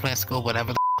camp, discipline school,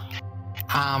 whatever.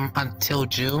 Until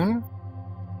June.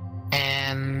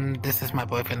 And this is my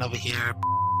boyfriend over here.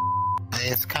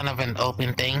 It's kind of an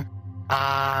open thing.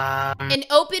 An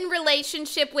open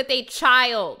relationship with a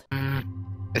child.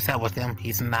 Is that with him?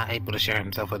 He's not able to share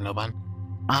himself with nobody.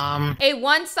 A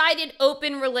one-sided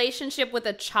open relationship with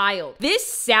a child. This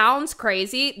sounds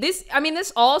crazy. This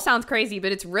all sounds crazy,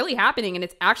 but it's really happening and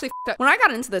it's actually f***ed up. When I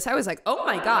got into this, I was like, oh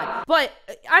my God. But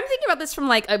I'm thinking about this from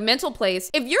like a mental place.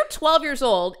 If you're 12 years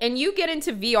old and you get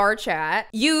into VR chat,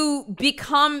 you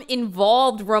become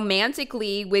involved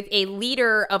romantically with a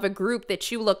leader of a group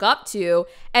that you look up to,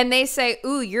 and they say,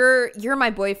 ooh, you're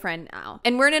my boyfriend now.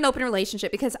 And we're in an open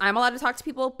relationship because I'm allowed to talk to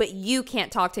people, but you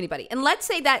can't talk to anybody. And let's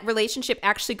say that relationship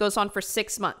actually goes on for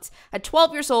 6 months. At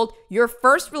 12 years old, your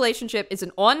first relationship is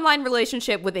an online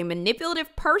relationship with a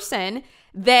manipulative person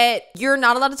that you're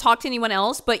not allowed to talk to anyone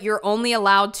else, but you're only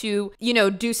allowed to,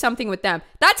 do something with them.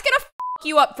 That's gonna f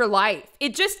you up for life.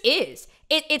 It just is.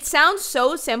 It sounds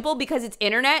so simple because it's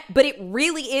internet, but it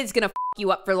really is gonna f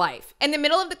you up for life. In the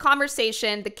middle of the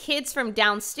conversation, the kids from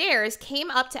downstairs came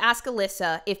up to ask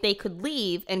Alyssa if they could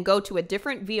leave and go to a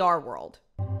different VR world.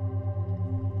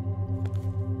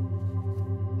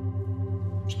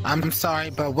 I'm sorry,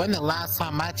 but when the last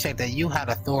time I checked that you had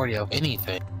authority of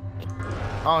anything?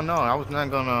 Oh no, I was not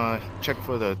gonna check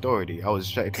for the authority. I was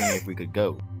checking if we could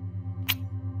go.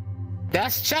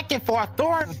 That's checking for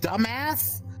authority,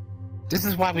 dumbass. This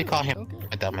is why we call him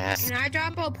a dumbass. Can I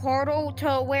drop a portal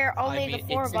to where only the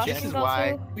 4 of us can go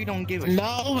through? We don't give a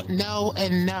No,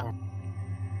 and no.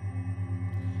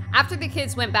 After the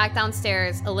kids went back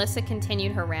downstairs, Alyssa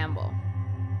continued her ramble.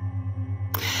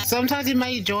 Sometimes you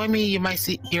might join me, you might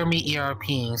hear me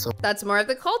ERPing. So that's more of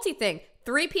the culty thing.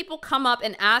 3 people come up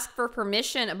and ask for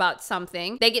permission about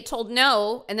something. They get told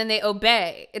no, and then they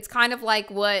obey. It's kind of like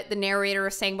what the narrator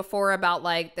was saying before about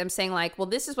like them saying like, well,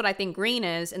 this is what I think green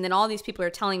is, and then all these people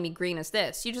are telling me green is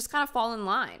this. You just kind of fall in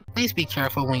line. Please be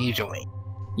careful when you join.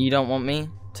 You don't want me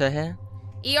to hear?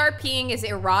 ERPing is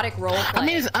erotic roleplay. I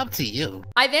mean, it's up to you.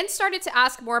 I then started to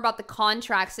ask more about the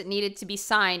contracts that needed to be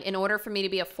signed in order for me to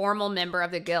be a formal member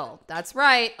of the guild. That's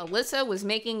right, Alyssa was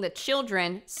making the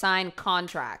children sign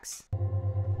contracts.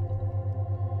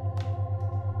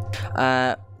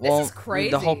 Well, this is crazy.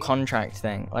 The whole contract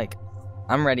thing, like,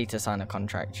 I'm ready to sign a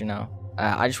contract,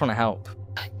 I just want to help.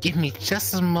 Give me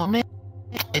just a moment.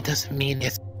 It doesn't mean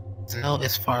it's no,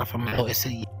 it's far from no, it's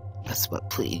a yes, but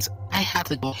please, I have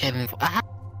to go ahead and I have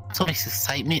so much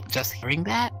excitement just hearing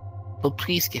that. But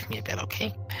please give me a bit,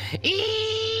 okay?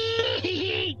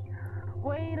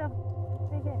 Wait a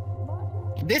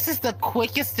second. This is the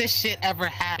quickest this shit ever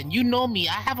happened. You know me,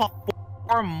 I have a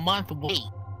 4-month wait.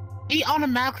 He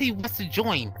automatically wants to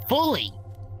join fully.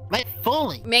 Like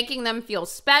fully. Making them feel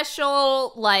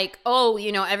special, like, oh,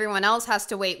 everyone else has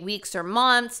to wait weeks or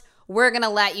months. We're gonna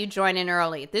let you join in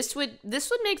early. This would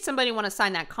make somebody want to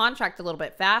sign that contract a little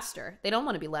bit faster. They don't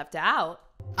want to be left out.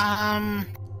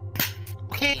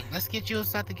 Okay, let's get you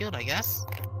inside the guild, I guess.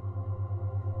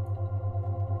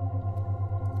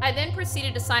 I then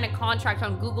proceeded to sign a contract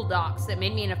on Google Docs that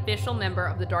made me an official member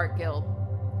of the Dark Guild.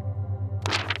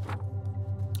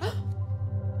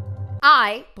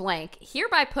 I, blank,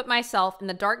 hereby put myself in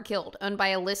the Dark Guild owned by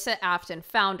Alyssa Afton,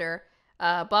 founder,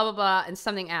 blah, blah, blah, and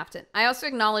something Afton. I also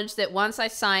acknowledge that once I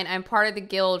sign, I'm part of the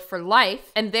guild for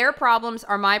life, and their problems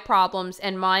are my problems,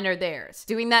 and mine are theirs.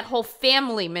 Doing that whole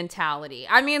family mentality.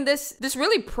 I mean, this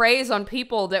really preys on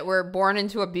people that were born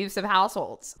into abusive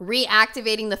households.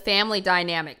 Reactivating the family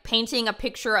dynamic, painting a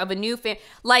picture of a new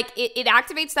like, it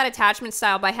activates that attachment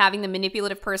style by having the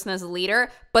manipulative person as a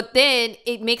leader, but then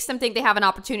it makes them think they have an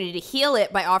opportunity to heal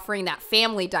it by offering that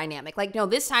family dynamic. Like, no,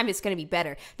 this time it's gonna be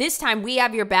better. This time we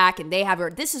have your back and they have your,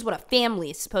 this is what a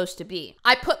family is supposed to be.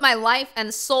 I put my life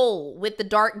and soul with the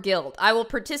Dark Guild. I will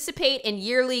participate in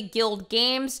yearly guild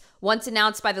games once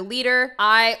announced by the leader.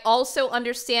 I also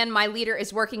understand my leader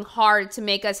is working hard to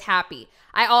make us happy.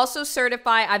 I also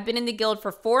certify I've been in the guild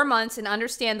for 4 months and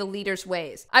understand the leader's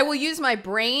ways. I will use my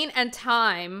brain and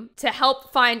time to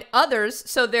help find others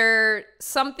so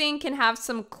something can have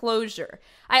some closure.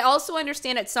 I also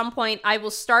understand at some point I will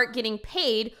start getting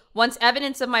paid once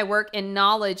evidence of my work and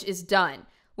knowledge is done.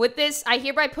 With this, I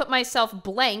hereby put myself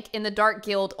blank in the Dark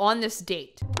Guild on this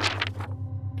date.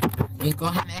 You go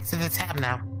ahead and exit the tab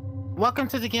now. Welcome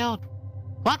to the guild.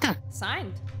 Welcome.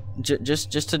 Signed.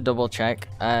 Just to double check,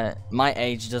 my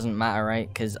age doesn't matter, right?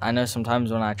 Because I know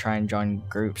sometimes when I try and join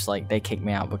groups, like, they kick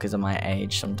me out because of my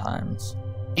age sometimes.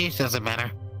 Age doesn't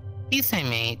matter. He's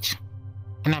same age.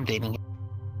 And I'm dating him.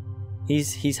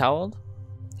 He's how old?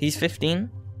 He's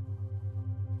 15?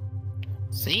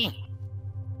 See?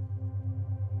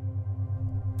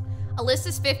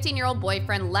 Alyssa's 15-year-old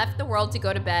boyfriend left the world to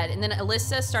go to bed, and then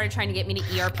Alyssa started trying to get me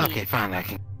to ERP. Okay, fine. I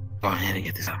can go ahead and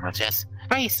get this on my chest.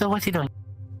 Right, so what's he doing?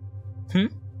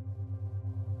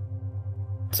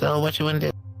 So what you want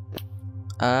to do?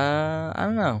 I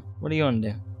don't know. What do you want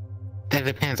to do? That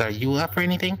depends. Are you up for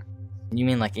anything? You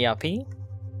mean like ERP?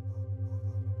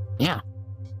 Yeah.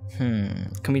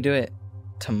 Can we do it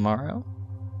tomorrow?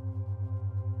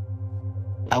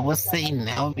 I would say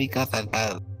no because I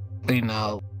got,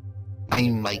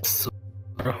 I'm like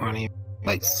super horny,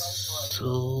 like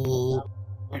super,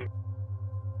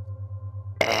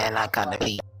 and I gotta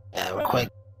be real quick.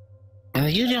 And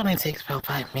it usually only takes about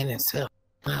 5 minutes, so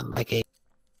not like a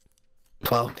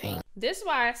 12 thing. This is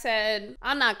why I said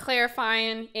I'm not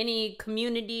clarifying any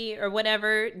community or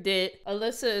whatever that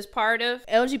Alyssa is part of.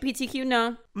 LGBTQ,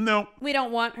 no. We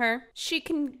don't want her. She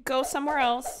can go somewhere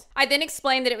else. I then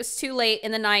explained that it was too late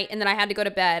in the night and that I had to go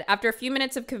to bed. After a few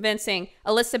minutes of convincing,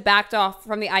 Alyssa backed off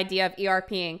from the idea of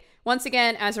ERPing. Once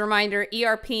again, as a reminder,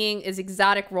 ERPing is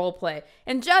exotic roleplay.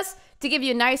 And just to give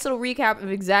you a nice little recap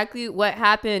of exactly what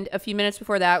happened a few minutes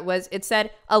before that was, it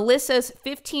said Alyssa's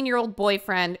 15-year-old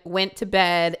boyfriend went to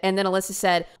bed, and then Alyssa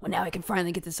said, well, now I can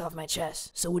finally get this off my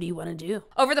chest. So what do you want to do?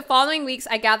 Over the following weeks,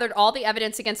 I gathered all the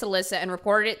evidence against Alyssa and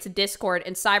reported it to Discord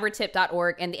and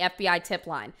cybertip.org and the FBI tip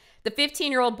line. The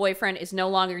 15-year-old boyfriend is no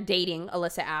longer dating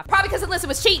Alyssa after. Probably because Alyssa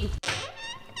was cheating.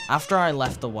 After I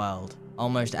left the world,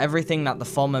 almost everything that the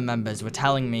former members were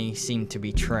telling me seemed to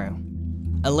be true.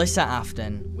 Alyssa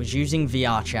Afton was using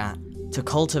VR chat to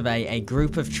cultivate a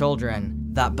group of children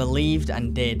that believed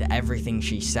and did everything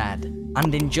she said.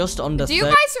 And in just under Do you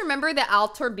guys remember the Al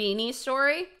Torbini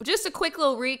story? Just a quick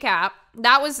little recap.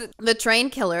 That was the train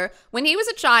killer. When he was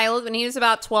a child, when he was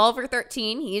about 12 or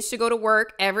 13, he used to go to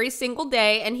work every single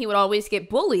day and he would always get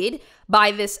bullied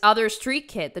by this other street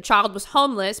kid. The child was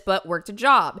homeless but worked a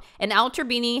job. And Al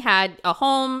Torbini had a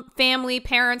home, family,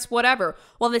 parents, whatever.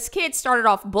 Well, this kid started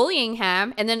off bullying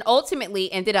him and then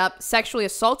ultimately ended up sexually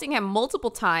assaulting him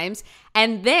multiple times.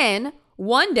 And then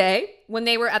one day, when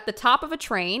they were at the top of a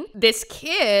train, this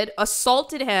kid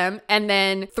assaulted him and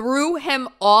then threw him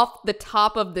off the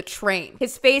top of the train.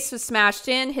 His face was smashed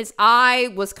in. His eye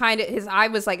was like,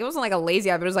 it wasn't like a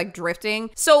lazy eye, but it was like drifting.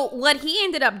 So what he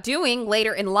ended up doing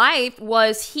later in life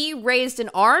was he raised an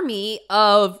army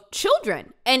of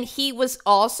children. And he was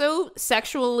also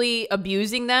sexually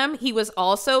abusing them. He was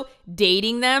also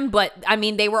dating them. But I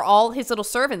mean, they were all his little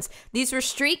servants. These were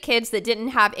street kids that didn't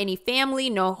have any family,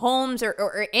 no homes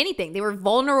or anything. They were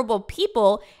vulnerable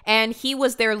people and he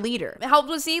was their leader. How old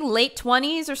was he? Late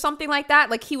 20s or something like that?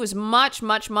 Like he was much,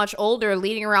 much, much older,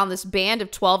 leading around this band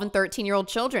of 12 and 13-year-old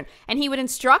children. And he would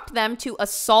instruct them to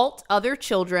assault other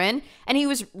children and he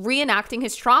was reenacting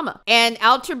his trauma. And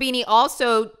Al Torbini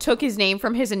also took his name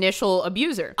from his initial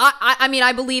abuser. I mean,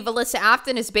 I believe Alyssa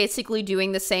Afton is basically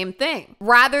doing the same thing.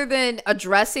 Rather than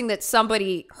addressing that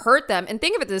somebody hurt them, and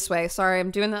think of it this way, sorry,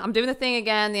 I'm doing the thing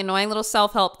again, the annoying little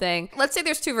self-help thing. Let's say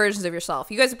there's two versions of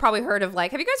yourself. You guys have probably heard of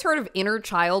have you guys heard of inner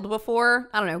child before?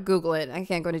 I don't know, Google it. I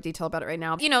can't go into detail about it right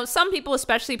now. You know, some people,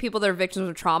 especially people that are victims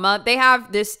of trauma, they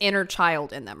have this inner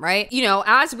child in them, right? You know,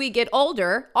 as we get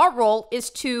older, our role is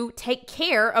to take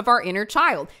care of our inner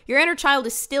child. Your inner child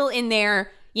is still in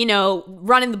there, you know,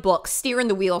 running the book, steering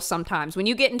the wheel sometimes. When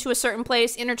you get into a certain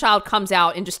place, inner child comes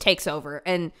out and just takes over,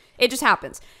 and it just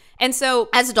happens. And so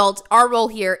as adults, our role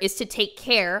here is to take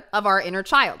care of our inner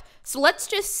child. So let's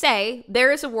just say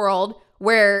there is a world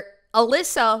where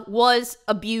Alyssa was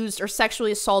abused or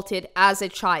sexually assaulted as a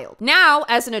child. Now,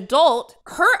 as an adult,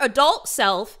 her adult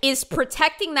self is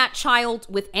protecting that child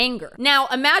with anger. Now,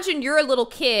 imagine you're a little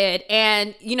kid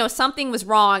and, you know, something was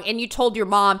wrong and you told your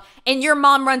mom, and your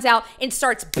mom runs out and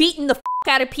starts beating the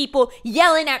out of people,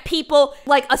 yelling at people,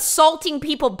 like assaulting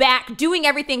people back, doing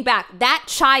everything back. That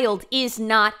child is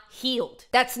not healed.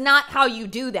 That's not how you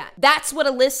do that. That's what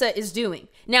Alyssa is doing.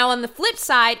 Now, on the flip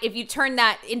side, if you turn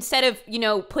that, instead of, you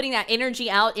know, putting that energy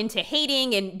out into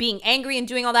hating and being angry and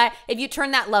doing all that, if you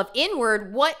turn that love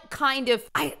inward, what kind of,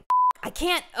 I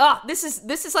can't, this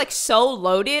is like so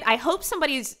loaded. I hope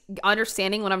somebody's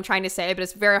understanding what I'm trying to say, but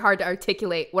it's very hard to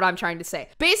articulate what I'm trying to say.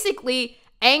 Basically,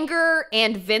 anger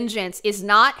and vengeance is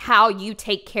not how you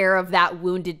take care of that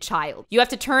wounded child. You have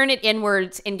to turn it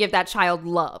inwards and give that child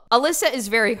love. Alyssa is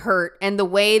very hurt, and the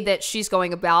way that she's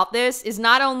going about this is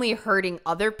not only hurting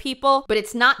other people, but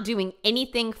it's not doing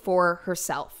anything for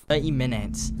herself. 30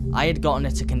 minutes, I had gotten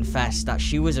her to confess that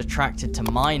she was attracted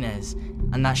to minors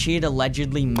and that she had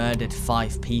allegedly murdered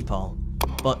 5 people.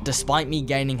 But despite me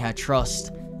gaining her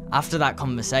trust, after that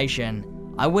conversation,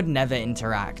 I would never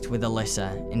interact with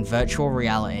Alyssa in virtual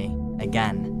reality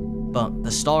again. But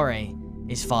the story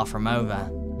is far from over.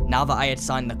 Now that I had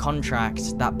signed the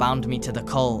contract that bound me to the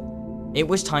cult, it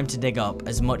was time to dig up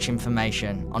as much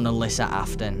information on Alyssa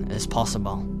Afton as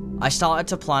possible. I started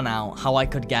to plan out how I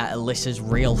could get Alyssa's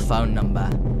real phone number.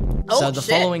 So the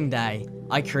following day,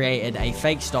 I created a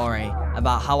fake story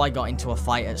about how I got into a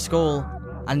fight at school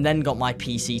and then got my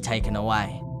PC taken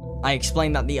away. I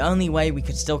explained that the only way we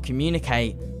could still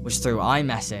communicate was through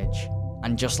iMessage,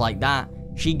 and just like that,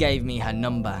 she gave me her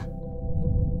number.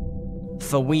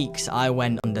 For weeks, I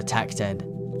went undetected,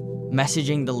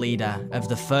 messaging the leader of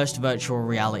the first virtual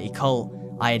reality cult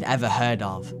I had ever heard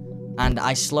of, and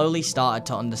I slowly started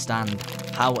to understand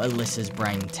how Alyssa's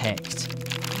brain ticked.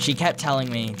 She kept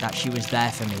telling me that she was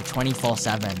there for me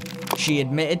 24/7. She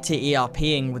admitted to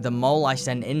ERPing with a mole I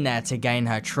sent in there to gain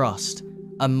her trust.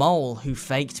 A mole who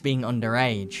faked being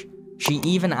underage. She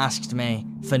even asked me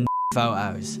for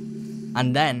photos.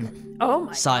 And then, oh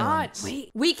my silence. God,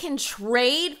 wait, we can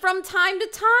trade from time to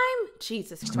time?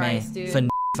 Jesus Christ, dude. For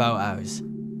photos.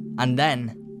 And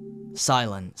then,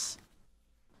 silence.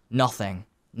 Nothing.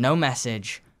 No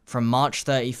message from March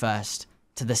 31st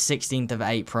to the 16th of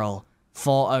April,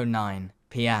 4:09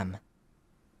 PM.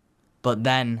 But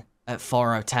then, at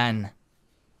 4:10...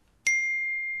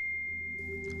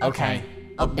 Okay.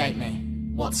 Update me.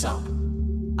 What's up?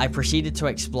 I proceeded to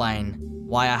explain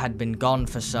why I had been gone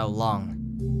for so long.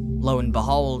 Lo and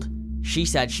behold, she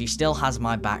said she still has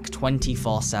my back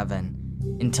 24/7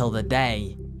 until the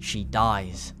day she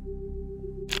dies.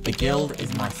 The guild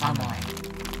is my family.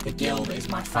 The guild is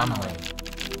my family.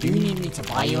 Do you need me to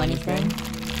buy you anything?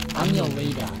 I'm your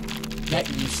leader. Get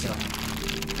used to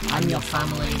it. I'm your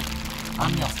family.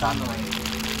 I'm your family.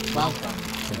 Welcome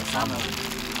to the family.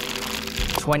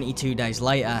 22 days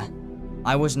later,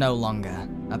 I was no longer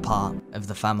a part of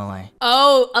the family.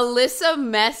 Oh, Alyssa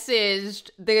messaged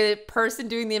the person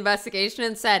doing the investigation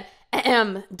and said,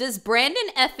 does Brandon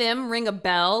FM ring a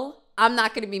bell? I'm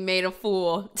not going to be made a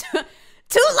fool.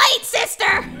 Too late,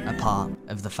 sister! A part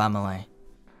of the family.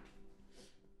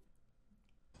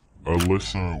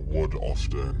 Alyssa would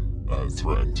often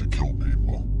threaten to kill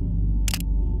people.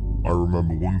 I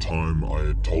remember one time I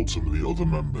had told some of the other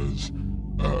members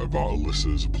about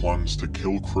Alyssa's plans to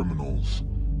kill criminals,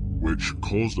 which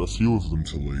caused a few of them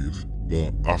to leave,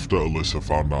 but after Alyssa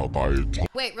found out that I had told—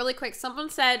 Wait, really quick, someone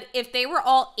said, if they were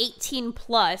all 18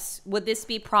 plus, would this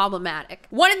be problematic?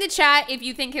 1 in the chat if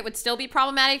you think it would still be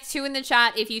problematic, 2 in the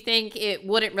chat if you think it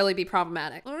wouldn't really be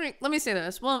problematic. Let me say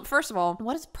this. Well, first of all,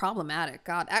 what is problematic?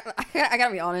 God, I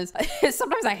gotta be honest.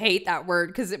 Sometimes I hate that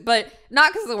word, but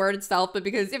not because of the word itself, but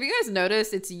because if you guys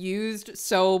notice, it's used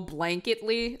so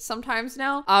blanketly sometimes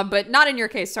now. But not in your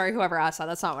case, sorry, whoever asked that,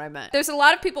 that's not what I meant. There's a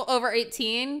lot of people over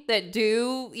 18 that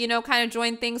do, you know, kind of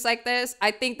join things like this. I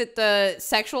think that the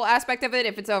sexual aspect of it,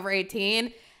 if it's over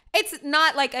 18, it's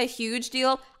not like a huge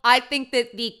deal. I think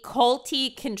that the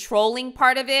culty controlling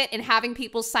part of it and having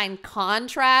people sign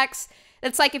contracts,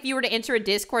 it's like if you were to enter a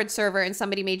Discord server and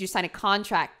somebody made you sign a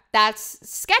contract. That's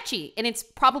sketchy, and it's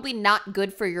probably not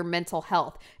good for your mental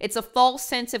health. It's a false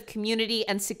sense of community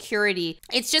and security.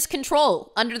 It's just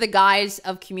control under the guise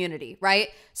of community, right?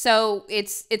 So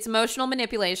it's emotional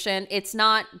manipulation. It's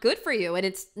not good for you, and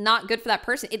it's not good for that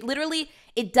person.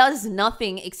 It does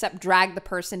nothing except drag the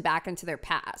person back into their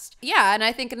past. Yeah, and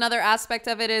I think another aspect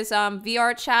of it is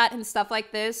VR chat and stuff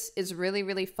like this is really,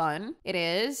 really fun. It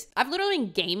is. I've literally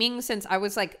been gaming since I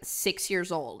was like 6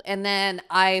 years old. And then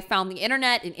I found the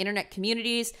internet and internet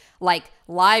communities like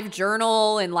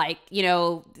LiveJournal and like, you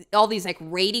know, all these like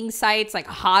rating sites like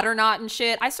Hot or Not and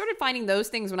shit. I started finding those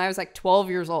things when I was like 12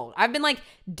 years old. I've been like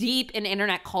deep in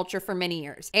internet culture for many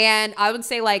years. And I would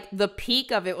say like the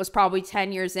peak of it was probably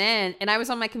 10 years in. And I was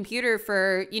on my computer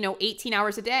for, you know, 18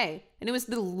 hours a day. And it was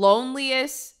the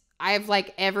loneliest I've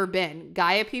like ever been.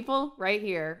 Gaia people right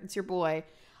here. It's your boy.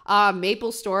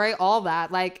 Maple Story, all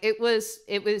that. Like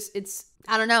it's,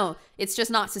 I don't know. It's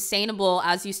just not sustainable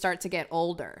as you start to get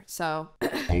older. So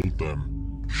Told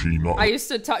them I used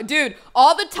to talk, dude,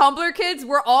 all the Tumblr kids,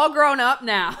 we're all grown up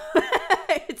now.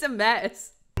 It's a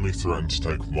mess. only threatened to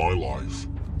take my life,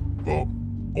 but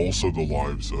also the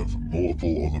lives of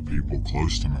multiple other people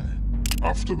close to me.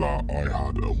 After that, I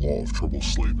had a lot of trouble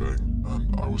sleeping,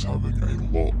 and I was having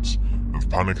a lot of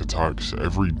panic attacks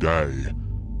every day,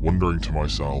 wondering to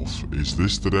myself, is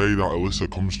this the day that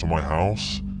Alyssa comes to my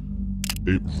house?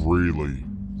 It really,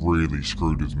 really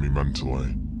screwed with me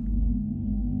mentally.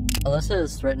 Alyssa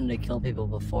has threatened to kill people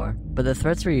before, but the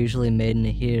threats were usually made in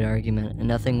a heated argument and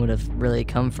nothing would have really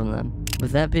come from them.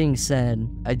 With that being said,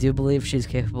 I do believe she's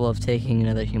capable of taking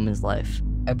another human's life.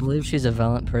 I believe she's a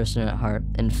violent person at heart.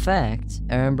 In fact,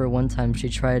 I remember one time she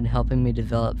tried helping me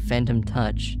develop Phantom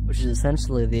Touch, which is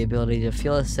essentially the ability to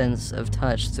feel a sense of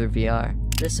touch through VR.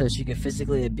 Just so she could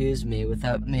physically abuse me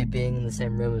without me being in the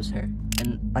same room as her.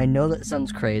 And I know that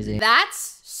sounds crazy.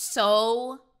 That's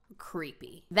so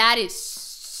creepy. That is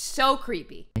so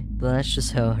creepy. But that's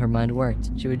just how her mind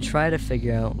worked. She would try to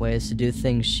figure out ways to do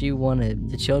things she wanted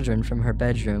to children from her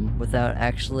bedroom without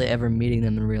actually ever meeting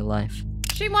them in real life.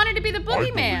 She wanted to be the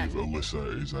boogeyman. I believe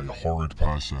Alyssa is a horrid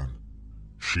person.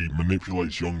 She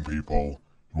manipulates young people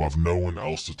who have no one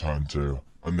else to turn to,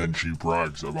 and then she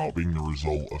brags about being the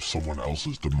result of someone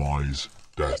else's demise,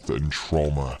 death, and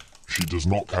trauma. She does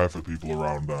not care for people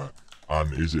around her,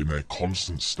 and is in a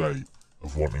constant state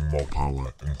of wanting more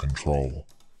power and control.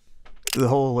 The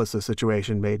whole Alyssa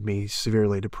situation made me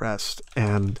severely depressed,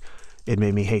 and it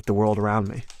made me hate the world around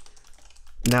me.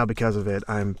 Now because of it,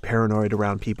 I'm paranoid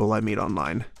around people I meet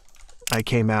online. I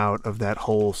came out of that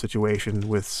whole situation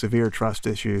with severe trust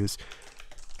issues,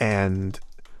 and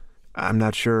I'm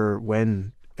not sure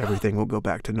when everything will go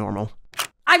back to normal.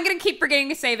 I'm gonna keep forgetting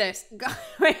to say this.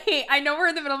 Wait, I know we're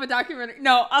in the middle of a documentary.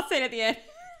 No, I'll say it at the end.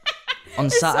 On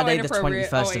It's so Saturday the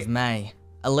inappropriate. 21st Oh, of May,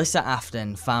 Alyssa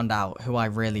Afton found out who I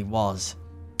really was.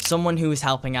 Someone who was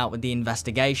helping out with the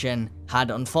investigation had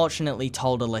unfortunately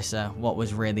told Alyssa what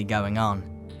was really going on.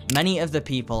 Many of the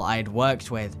people I had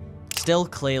worked with still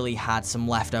clearly had some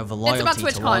leftover loyalty It's about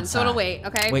TwitchCon, towards so her, it'll wait,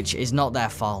 okay? which is not their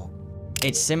fault.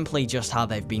 It's simply just how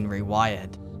they've been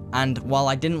rewired. And while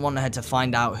I didn't want her to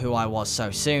find out who I was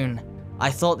so soon, I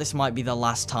thought this might be the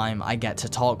last time I get to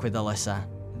talk with Alyssa.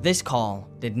 This call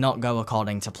did not go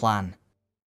according to plan.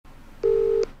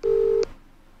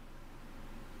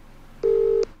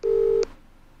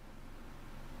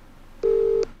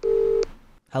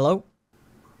 Hello?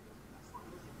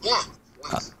 Yeah.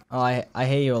 I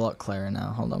hear you a lot clearer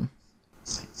now. Hold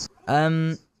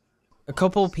on. A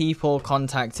couple people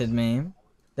contacted me.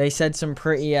 They said some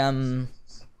pretty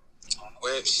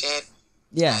Weird shit.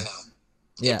 yeah. I know.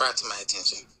 Yeah. It brought to my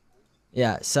attention.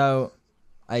 Yeah, so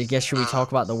I guess should we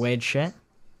talk about the weird shit?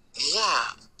 Yeah.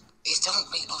 It don't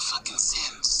make no fucking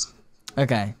sense.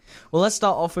 Okay. Well, let's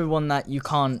start off with one that you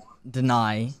can't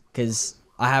deny, because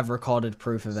I have recorded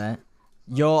proof of it.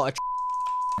 You're a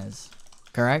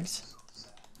correct?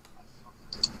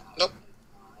 Nope.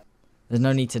 There's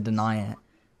no need to deny it.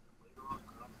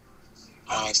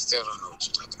 I still don't know what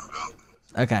you're talking about.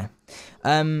 Okay.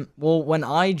 Well, when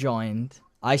I joined,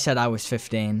 I said I was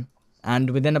 15, and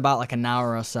within about like an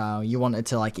hour or so, you wanted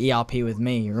to like ERP with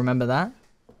me. You remember that?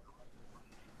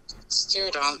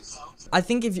 Still don't. I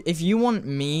think if you want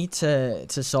me to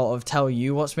sort of tell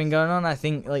you what's been going on, I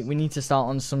think like we need to start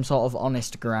on some sort of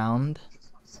honest ground.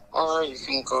 Or you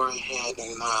can go ahead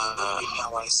and,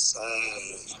 how I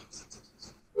say...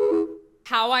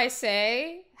 How I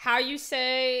say? How you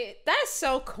say? That is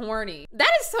so corny.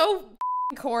 That is so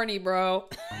corny, bro.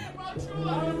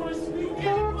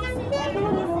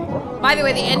 By the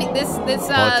way, the ending. This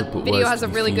video has a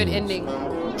really good ending.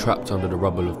 Trapped under the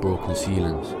rubble of broken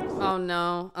ceilings. Oh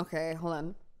no. Okay, hold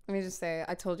on. Let me just say,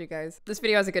 I told you guys. This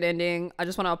video has a good ending. I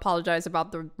just want to apologize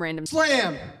about the random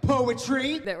slam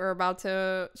poetry that we're about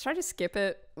to... Should I just skip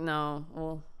it? No.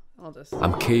 Well,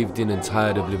 I'm caved in and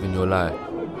tired of living your lie.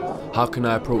 How can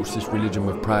I approach this religion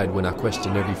with pride when I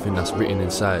question everything that's written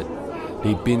inside?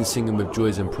 They've been singing with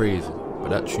joys and praise, but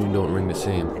that tune don't ring the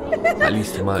same, at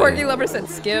least to my Corky ear. Lover said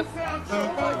skip.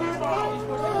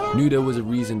 Knew there was a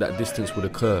reason that distance would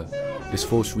occur. This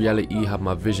false reality had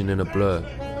my vision in a blur.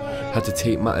 Had to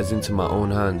take matters into my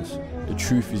own hands. The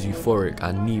truth is euphoric,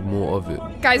 I need more of it.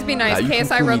 Guys, be nice. Like, you can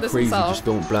KSI call wrote me this crazy, himself. just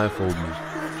don't blindfold me.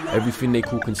 Everything they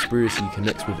call conspiracy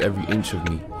connects with every inch of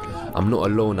me. I'm not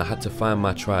alone, I had to find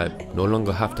my tribe. No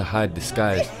longer have to hide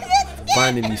disguise.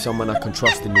 Finally, someone I can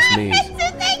trust in this maze.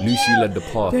 Lucy led the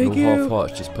path, no half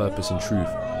hearts, just purpose and truth.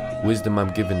 Wisdom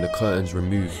I'm given, the curtains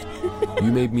removed.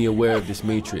 You made me aware of this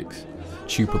matrix.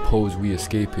 You propose we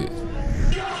escape it.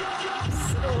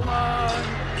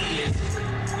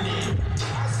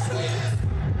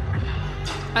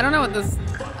 I don't know what this.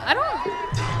 I don't.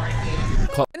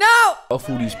 No! Off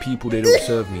all these people, they don't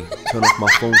serve me. Turn off my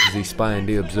phone because they spy and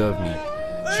they observe me.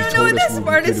 She I don't know what this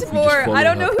part is for. I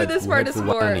don't know who this part is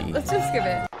for. Vanity. Let's just skip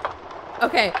it.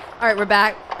 Okay. All right, we're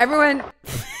back. Everyone.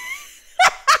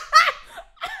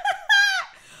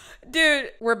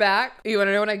 Dude, we're back. You want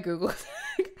to know what I Googled?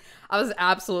 I was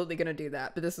absolutely going to do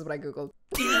that, but this is what I Googled.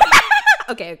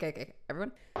 Okay.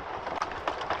 Everyone.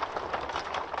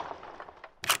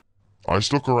 I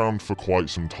stuck around for quite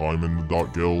some time in the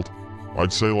Dark Guild.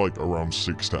 I'd say like around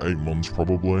 6 to 8 months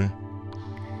probably.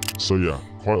 So yeah,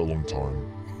 quite a long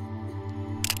time.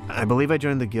 I believe I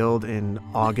joined the guild in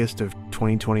August of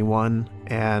 2021,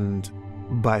 and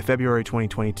by February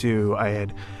 2022, I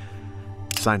had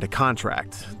signed a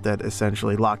contract that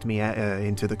essentially locked me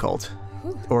into the cult.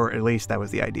 Or at least that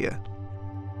was the idea.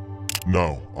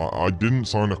 No, I didn't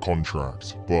sign a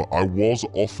contract, but I was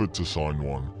offered to sign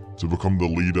one to become the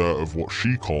leader of what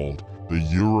she called the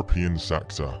European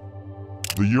sector.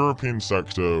 The European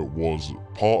sector was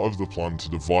part of the plan to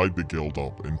divide the guild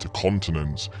up into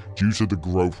continents due to the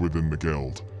growth within the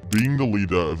guild. Being the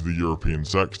leader of the European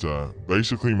sector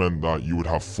basically meant that you would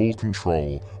have full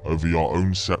control over your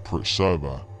own separate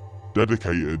server,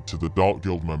 dedicated to the Dark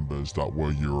Guild members that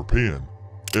were European.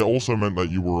 It also meant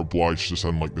that you were obliged to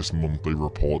send like this monthly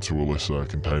report to Alyssa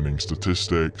containing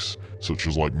statistics, such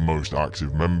as like most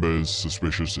active members,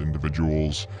 suspicious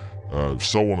individuals,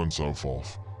 so on and so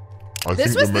forth. I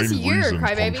think the main reason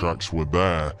contracts were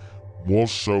there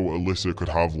was so Alyssa could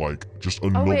have like just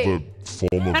another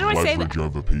form of leverage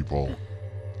over people.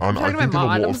 And I think in a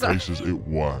lot of cases it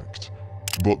worked.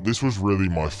 But this was really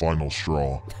my final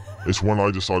straw. It's when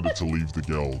I decided to leave the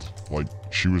guild. Like,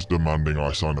 she was demanding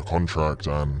I sign a contract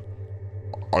and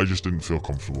I just didn't feel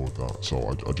comfortable with that,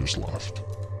 so I just left.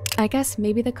 I guess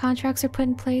maybe the contracts are put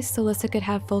in place so Alyssa could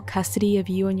have full custody of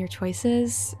you and your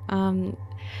choices.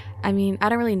 I mean, I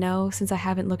don't really know since I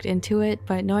haven't looked into it,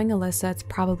 but knowing Alyssa, it's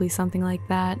probably something like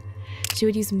that. She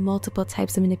would use multiple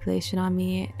types of manipulation on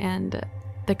me, and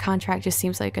the contract just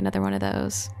seems like another one of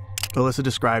those. Alyssa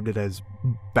described it as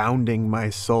bounding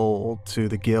my soul to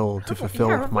the guild to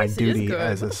fulfill my duty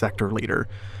as a sector leader.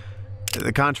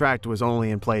 The contract was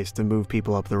only in place to move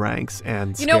people up the ranks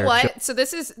and you know what? So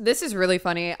this is really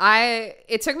funny.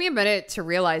 It took me a minute to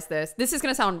realize this. This is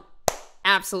gonna sound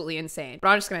absolutely insane, but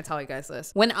I'm just gonna tell you guys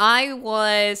this. When I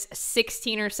was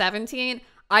 16 or 17,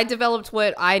 I developed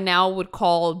what I now would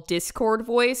call Discord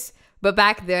voice. But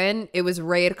back then, it was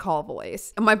raid call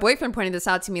voice. And my boyfriend pointed this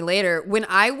out to me later. When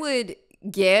I would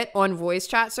get on voice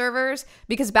chat servers,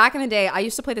 because back in the day, I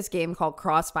used to play this game called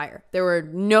Crossfire. There were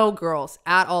no girls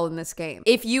at all in this game.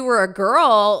 If you were a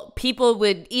girl, people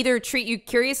would either treat you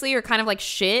curiously or kind of like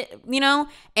shit, you know?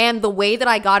 And the way that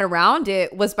I got around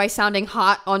it was by sounding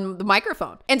hot on the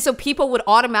microphone. And so people would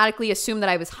automatically assume that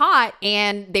I was hot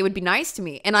and they would be nice to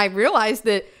me. And I realized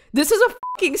that this is a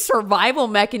fucking survival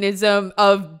mechanism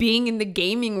of being in the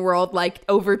gaming world like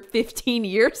over 15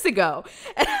 years ago.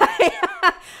 And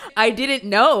I didn't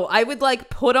know. I would like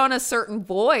put on a certain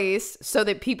voice so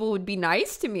that people would be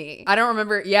nice to me. I don't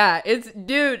remember. Yeah,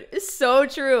 it's so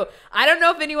true. I don't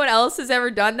know if anyone else has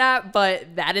ever done that,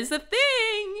 but that is a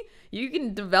thing. You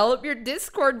can develop your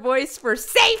Discord voice for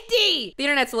safety. The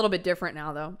internet's a little bit different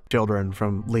now though. Children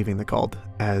from leaving the cult,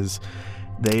 as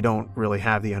they don't really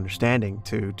have the understanding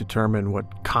to determine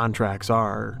what contracts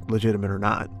are legitimate or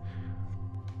not.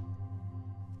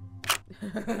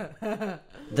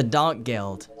 The Dark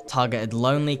Guild targeted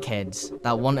lonely kids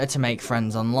that wanted to make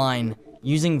friends online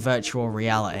using virtual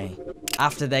reality.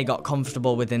 After they got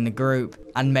comfortable within the group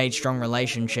and made strong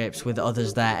relationships with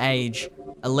others their age,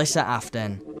 Alyssa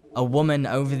Afton, a woman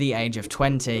over the age of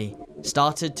 20,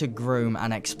 started to groom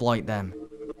and exploit them.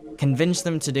 Convince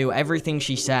them to do everything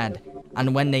she said,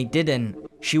 and when they didn't,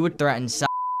 she would threaten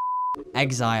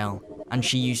exile, and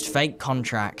she used fake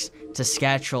contracts to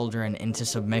scare children into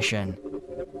submission.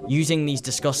 Using these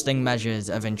disgusting measures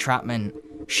of entrapment,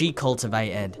 she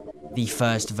cultivated the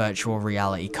first virtual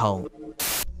reality cult.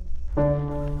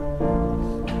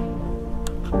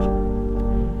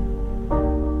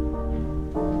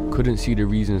 Couldn't see the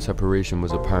reason separation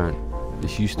was apparent.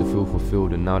 This used to feel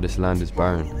fulfilled and now this land is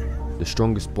barren. The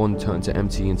strongest bond turned to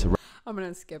empty into... I'm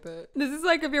gonna skip it. This is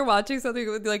like if you're watching something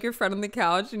with like your friend on the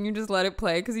couch and you just let it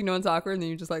play because you know it's awkward and then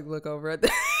you just like look over it.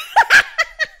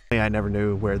 I never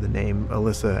knew where the name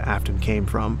Alyssa Afton came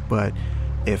from, but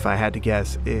if I had to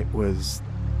guess, it was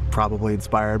probably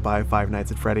inspired by Five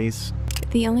Nights at Freddy's.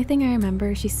 The only thing I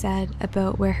remember she said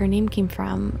about where her name came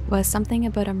from was something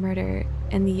about a murder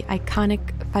in the iconic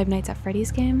Five Nights at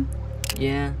Freddy's game.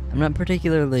 Yeah, I'm not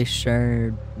particularly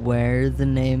sure where the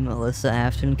name Alyssa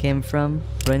Afton came from,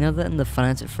 but I know that in the Five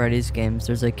Nights at Freddy's games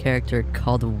there's a character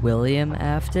called William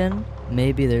Afton.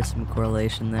 Maybe there's some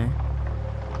correlation there.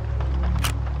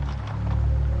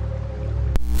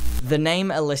 The name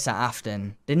Alyssa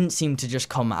Afton didn't seem to just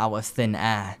come out of thin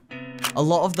air. A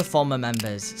lot of the former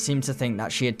members seemed to think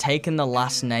that she had taken the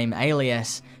last name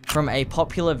alias from a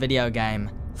popular video game,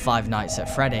 Five Nights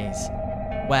at Freddy's,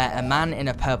 where a man in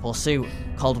a purple suit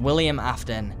called William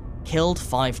Afton killed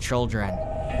 5 children.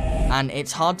 And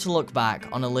it's hard to look back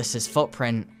on Alyssa's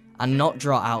footprint and not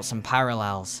draw out some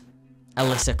parallels.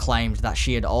 Alyssa claimed that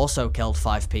she had also killed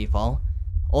 5 people,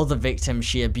 all the victims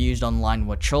she abused online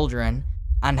were children,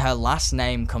 and her last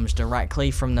name comes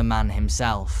directly from the man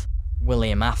himself,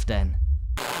 William Afton.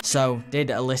 So, did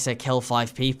Alyssa kill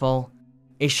 5 people?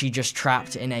 Is she just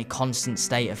trapped in a constant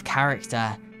state of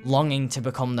character, longing to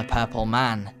become the Purple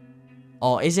Man?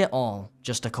 Or is it all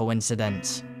just a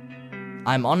coincidence?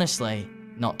 I'm honestly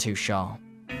not too sure.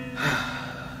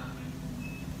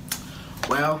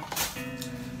 Well,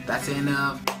 that's the end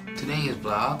of today's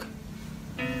vlog.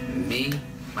 Me,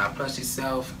 my plushy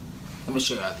self. Let me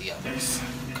show you the others.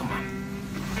 Come on.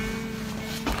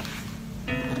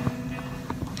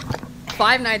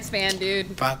 Five Nights fan,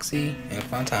 dude. Foxy and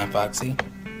fun time, Foxy.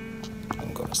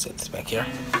 I'm gonna set this back here.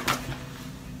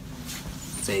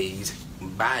 Says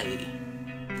bye.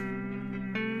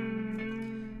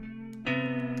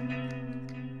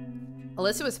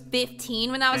 Alyssa was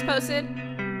 15 when that was posted.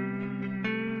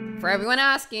 For everyone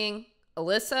asking,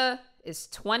 Alyssa is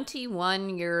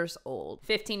 21 years old.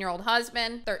 15-year-old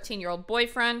husband, 13-year-old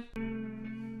boyfriend.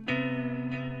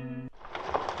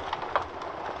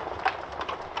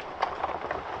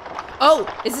 Oh,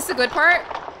 is this a good part?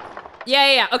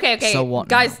 Yeah. Okay. So what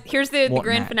Guys, now? here's the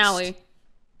grand next? finale.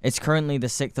 It's currently the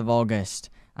 6th of August,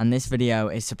 and this video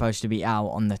is supposed to be out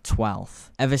on the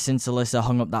 12th. Ever since Alyssa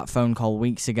hung up that phone call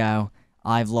weeks ago,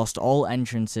 I've lost all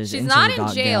entrances into the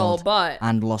Dark Guild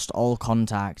and lost all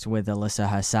contact with Alyssa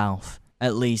herself.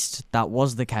 At least, that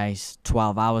was the case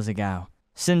 12 hours ago.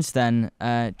 Since then,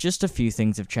 just a few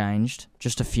things have changed.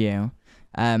 Just a few.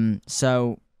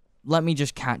 So, let me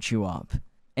just catch you up.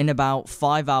 In about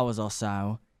 5 hours or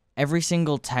so, every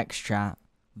single text chat,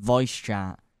 voice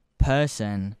chat,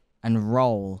 person, and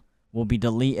role will be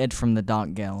deleted from the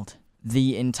Dark Guild.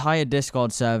 The entire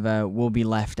Discord server will be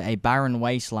left a barren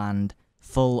wasteland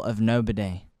full of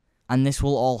nobody. And this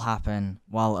will all happen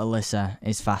while Alyssa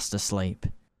is fast asleep.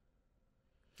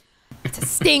 It's a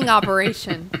sting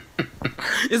operation.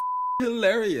 It's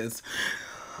hilarious.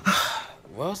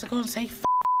 What was I gonna say?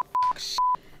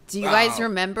 Do you guys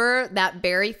remember that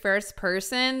very first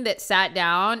person that sat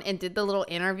down and did the little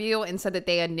interview and said that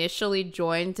they initially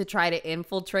joined to try to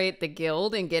infiltrate the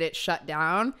guild and get it shut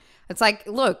down? It's like,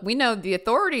 look, we know the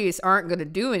authorities aren't going to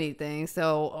do anything,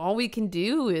 so all we can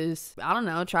do is, I don't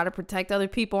know, try to protect other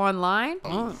people online.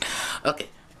 Okay,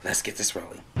 let's get this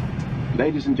rolling.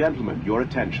 Ladies and gentlemen, your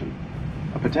attention.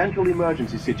 A potential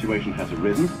emergency situation has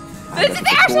arisen. This is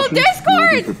the actual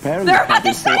Discord! They're about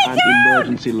to shut it down!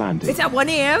 Emergency landing. It's at 1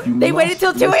 a.m.? They waited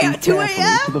till 2 a.m.?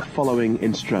 To the following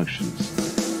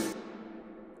instructions.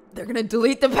 They're gonna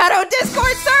delete the pedo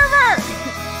Discord server!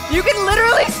 You can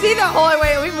literally see the whole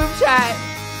way we move chat.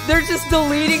 They're just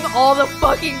deleting all the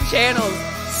fucking channels.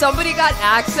 Somebody got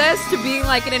access to being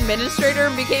like an administrator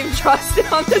and became trusted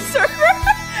on the server.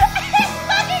 And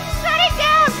fucking shut it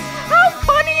down. How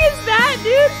funny is that,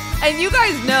 dude? And you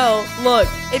guys know, look,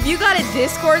 if you got a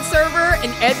Discord server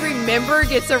and every member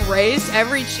gets erased,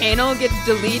 every channel gets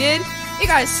deleted, you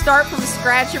gotta start from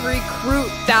scratch and recruit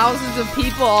thousands of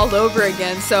people all over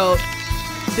again. So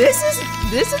this is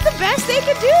the best they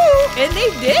could do, and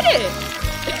they did it.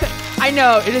 I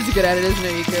know, it is a good edit, isn't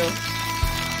it, Iku?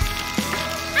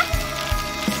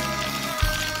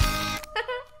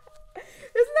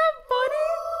 Isn't that funny?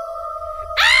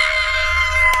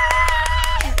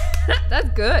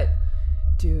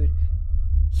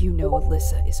 You know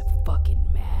Alyssa is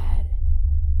fucking mad.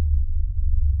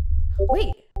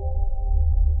 Wait.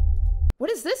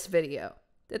 What is this video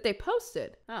that they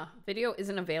posted? Oh, video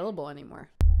isn't available anymore.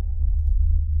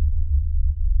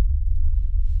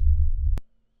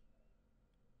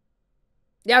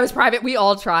 Yeah, it was private. We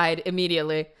all tried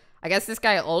immediately. I guess this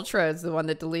guy Ultra is the one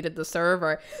that deleted the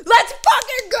server. Let's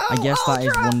fucking go! I guess Ultra! that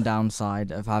is one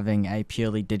downside of having a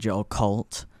purely digital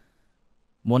cult.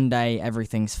 One day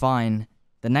everything's fine.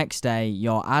 The next day,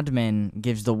 your admin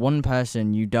gives the one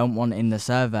person you don't want in the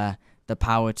server the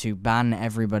power to ban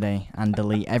everybody and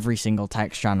delete every single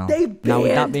text channel. They Now,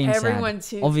 with that banned being everyone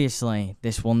said, too. obviously,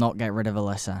 this will not get rid of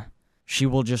Alyssa. She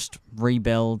will just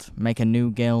rebuild, make a new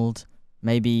guild,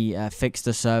 maybe fix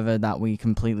the server that we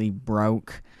completely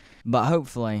broke. But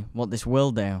hopefully, what this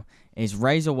will do is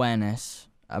raise awareness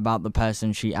about the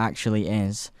person she actually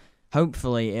is.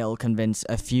 Hopefully, it'll convince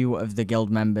a few of the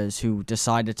guild members who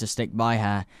decided to stick by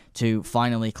her to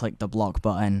finally click the block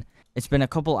button. It's been a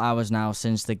couple hours now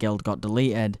since the guild got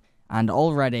deleted, and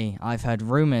already I've heard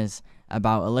rumors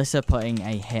about Alyssa putting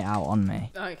a hit out on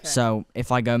me. Okay. So, if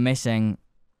I go missing,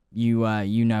 you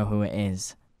know who it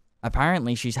is.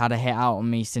 Apparently, she's had a hit out on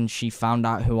me since she found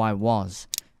out who I was,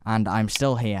 and I'm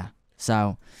still here.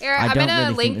 So, Here, I I'm don't gonna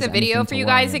really link think the there's video anything for to you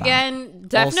worry guys about. again.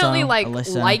 Definitely Also,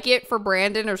 Alyssa, like it for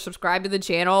Brandon or subscribe to the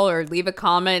channel or leave a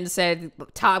comment and say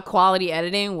top quality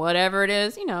editing, whatever it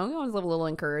is. You know, you always love a little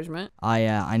encouragement.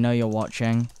 I know you're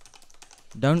watching.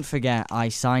 Don't forget, I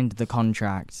signed the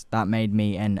contract that made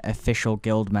me an official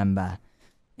guild member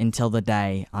until the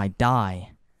day I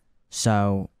die.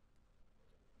 So,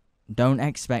 don't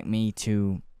expect me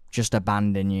to just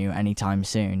abandon you anytime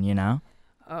soon, you know?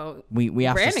 Oh, We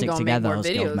have to Brandon stick gonna together make more as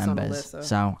guild videos on members. Alyssa.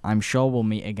 So, I'm sure we'll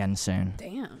meet again soon.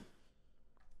 Damn.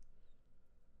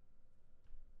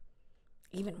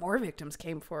 Even more victims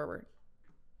came forward.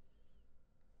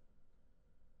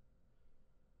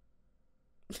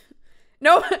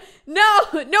 No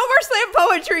more slam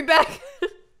poetry back.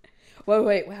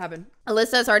 Wait, what happened?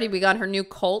 Alyssa has already begun her new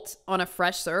cult on a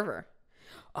fresh server.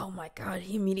 Oh my god,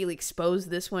 he immediately exposed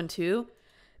this one too.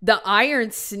 The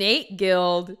Iron Snake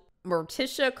Guild.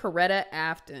 Morticia Coretta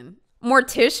Afton.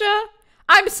 Morticia?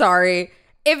 I'm sorry.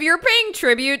 If you're paying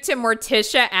tribute to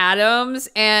Morticia Adams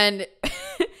and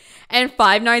and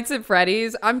Five Nights at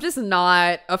Freddy's, I'm just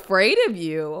not afraid of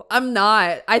you. I'm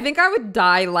not. I think I would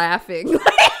die laughing.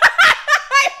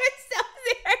 I would sit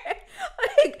there.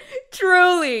 Like,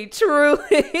 truly.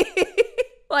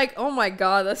 Like, oh my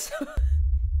god, that's so...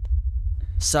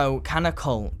 So, can a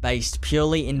cult based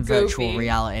purely in virtual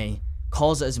reality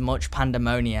cause as much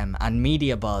pandemonium and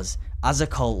media buzz as a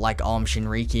cult like Arm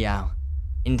Shinrikyo?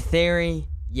 In theory,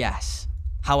 yes.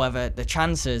 However, the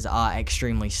chances are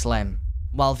extremely slim.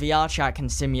 While VR chat can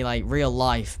simulate real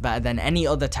life better than any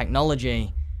other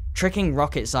technology, tricking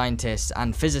rocket scientists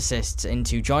and physicists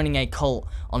into joining a cult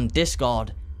on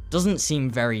Discord doesn't seem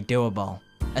very doable,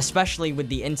 especially with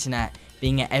the internet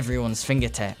being at everyone's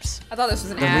fingertips. I thought this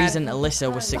was an The ad. reason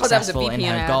Alyssa was Oh, that was a successful in VPN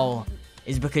her ad. goal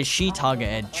is because she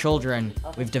targeted children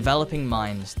with developing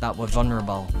minds that were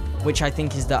vulnerable, which I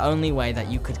think is the only way that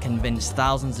you could convince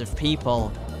thousands of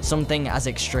people something as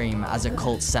extreme as a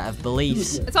cult set of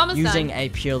beliefs It's almost using done. a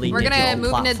purely We're gonna digital move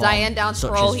into platform Diane Down such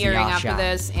Scroll as hearing VR after chat.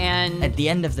 this, and At the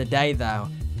end of the day though,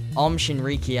 Om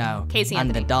Shinrikyo Casey and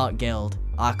Anthony. the Dark Guild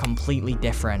are completely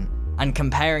different, and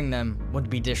comparing them would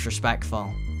be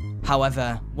disrespectful.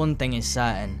 However, one thing is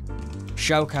certain,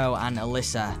 Shoko and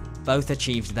Alyssa both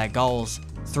achieved their goals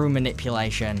through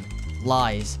manipulation,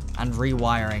 lies, and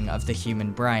rewiring of the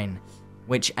human brain,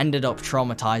 which ended up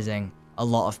traumatizing a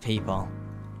lot of people.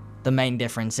 The main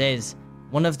difference is,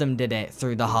 one of them did it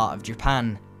through the heart of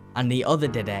Japan, and the other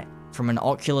did it from an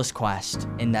Oculus Quest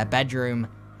in their bedroom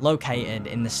located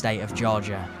in the state of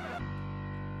Georgia.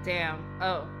 damn.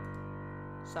 Oh,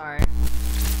 sorry.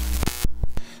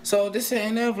 So this is the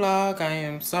end of the vlog. I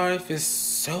am sorry if it's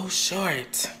so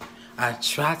short. I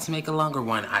tried to make a longer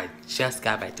one. I just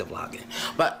got back to vlogging.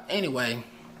 But anyway,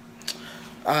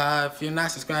 if you're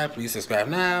not subscribed, please subscribe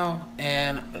now.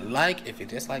 And like if you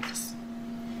dislike this.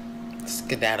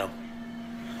 Skedaddle.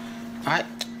 Alright,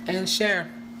 and share.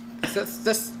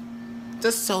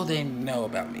 Just so they know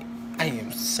about me. I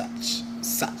am such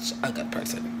a good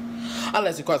person.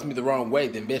 Unless it crossed me the wrong way,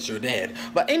 then bitch, you're dead.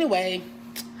 But anyway,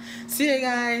 see you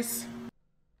guys.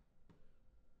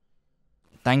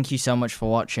 Thank you so much for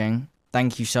watching.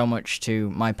 Thank you so much to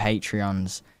my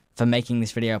Patreons for making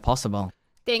this video possible.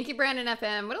 Thank you, Brandon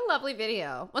FM. What a lovely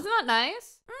video. Wasn't that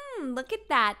nice? look at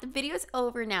that. The video's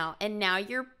over now, and now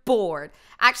you're bored.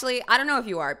 Actually, I don't know if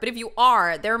you are, but if you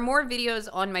are, there are more videos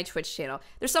on my Twitch channel.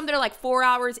 There's some that are like 4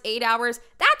 hours, 8 hours.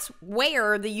 That's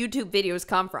where the YouTube videos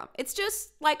come from. It's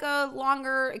just like a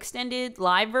longer, extended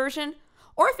live version.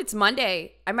 Or if it's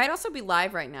Monday, I might also be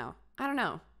live right now. I don't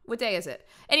know. What day is it?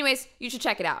 Anyways, you should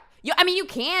check it out. I mean, you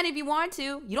can if you want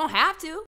to. You don't have to.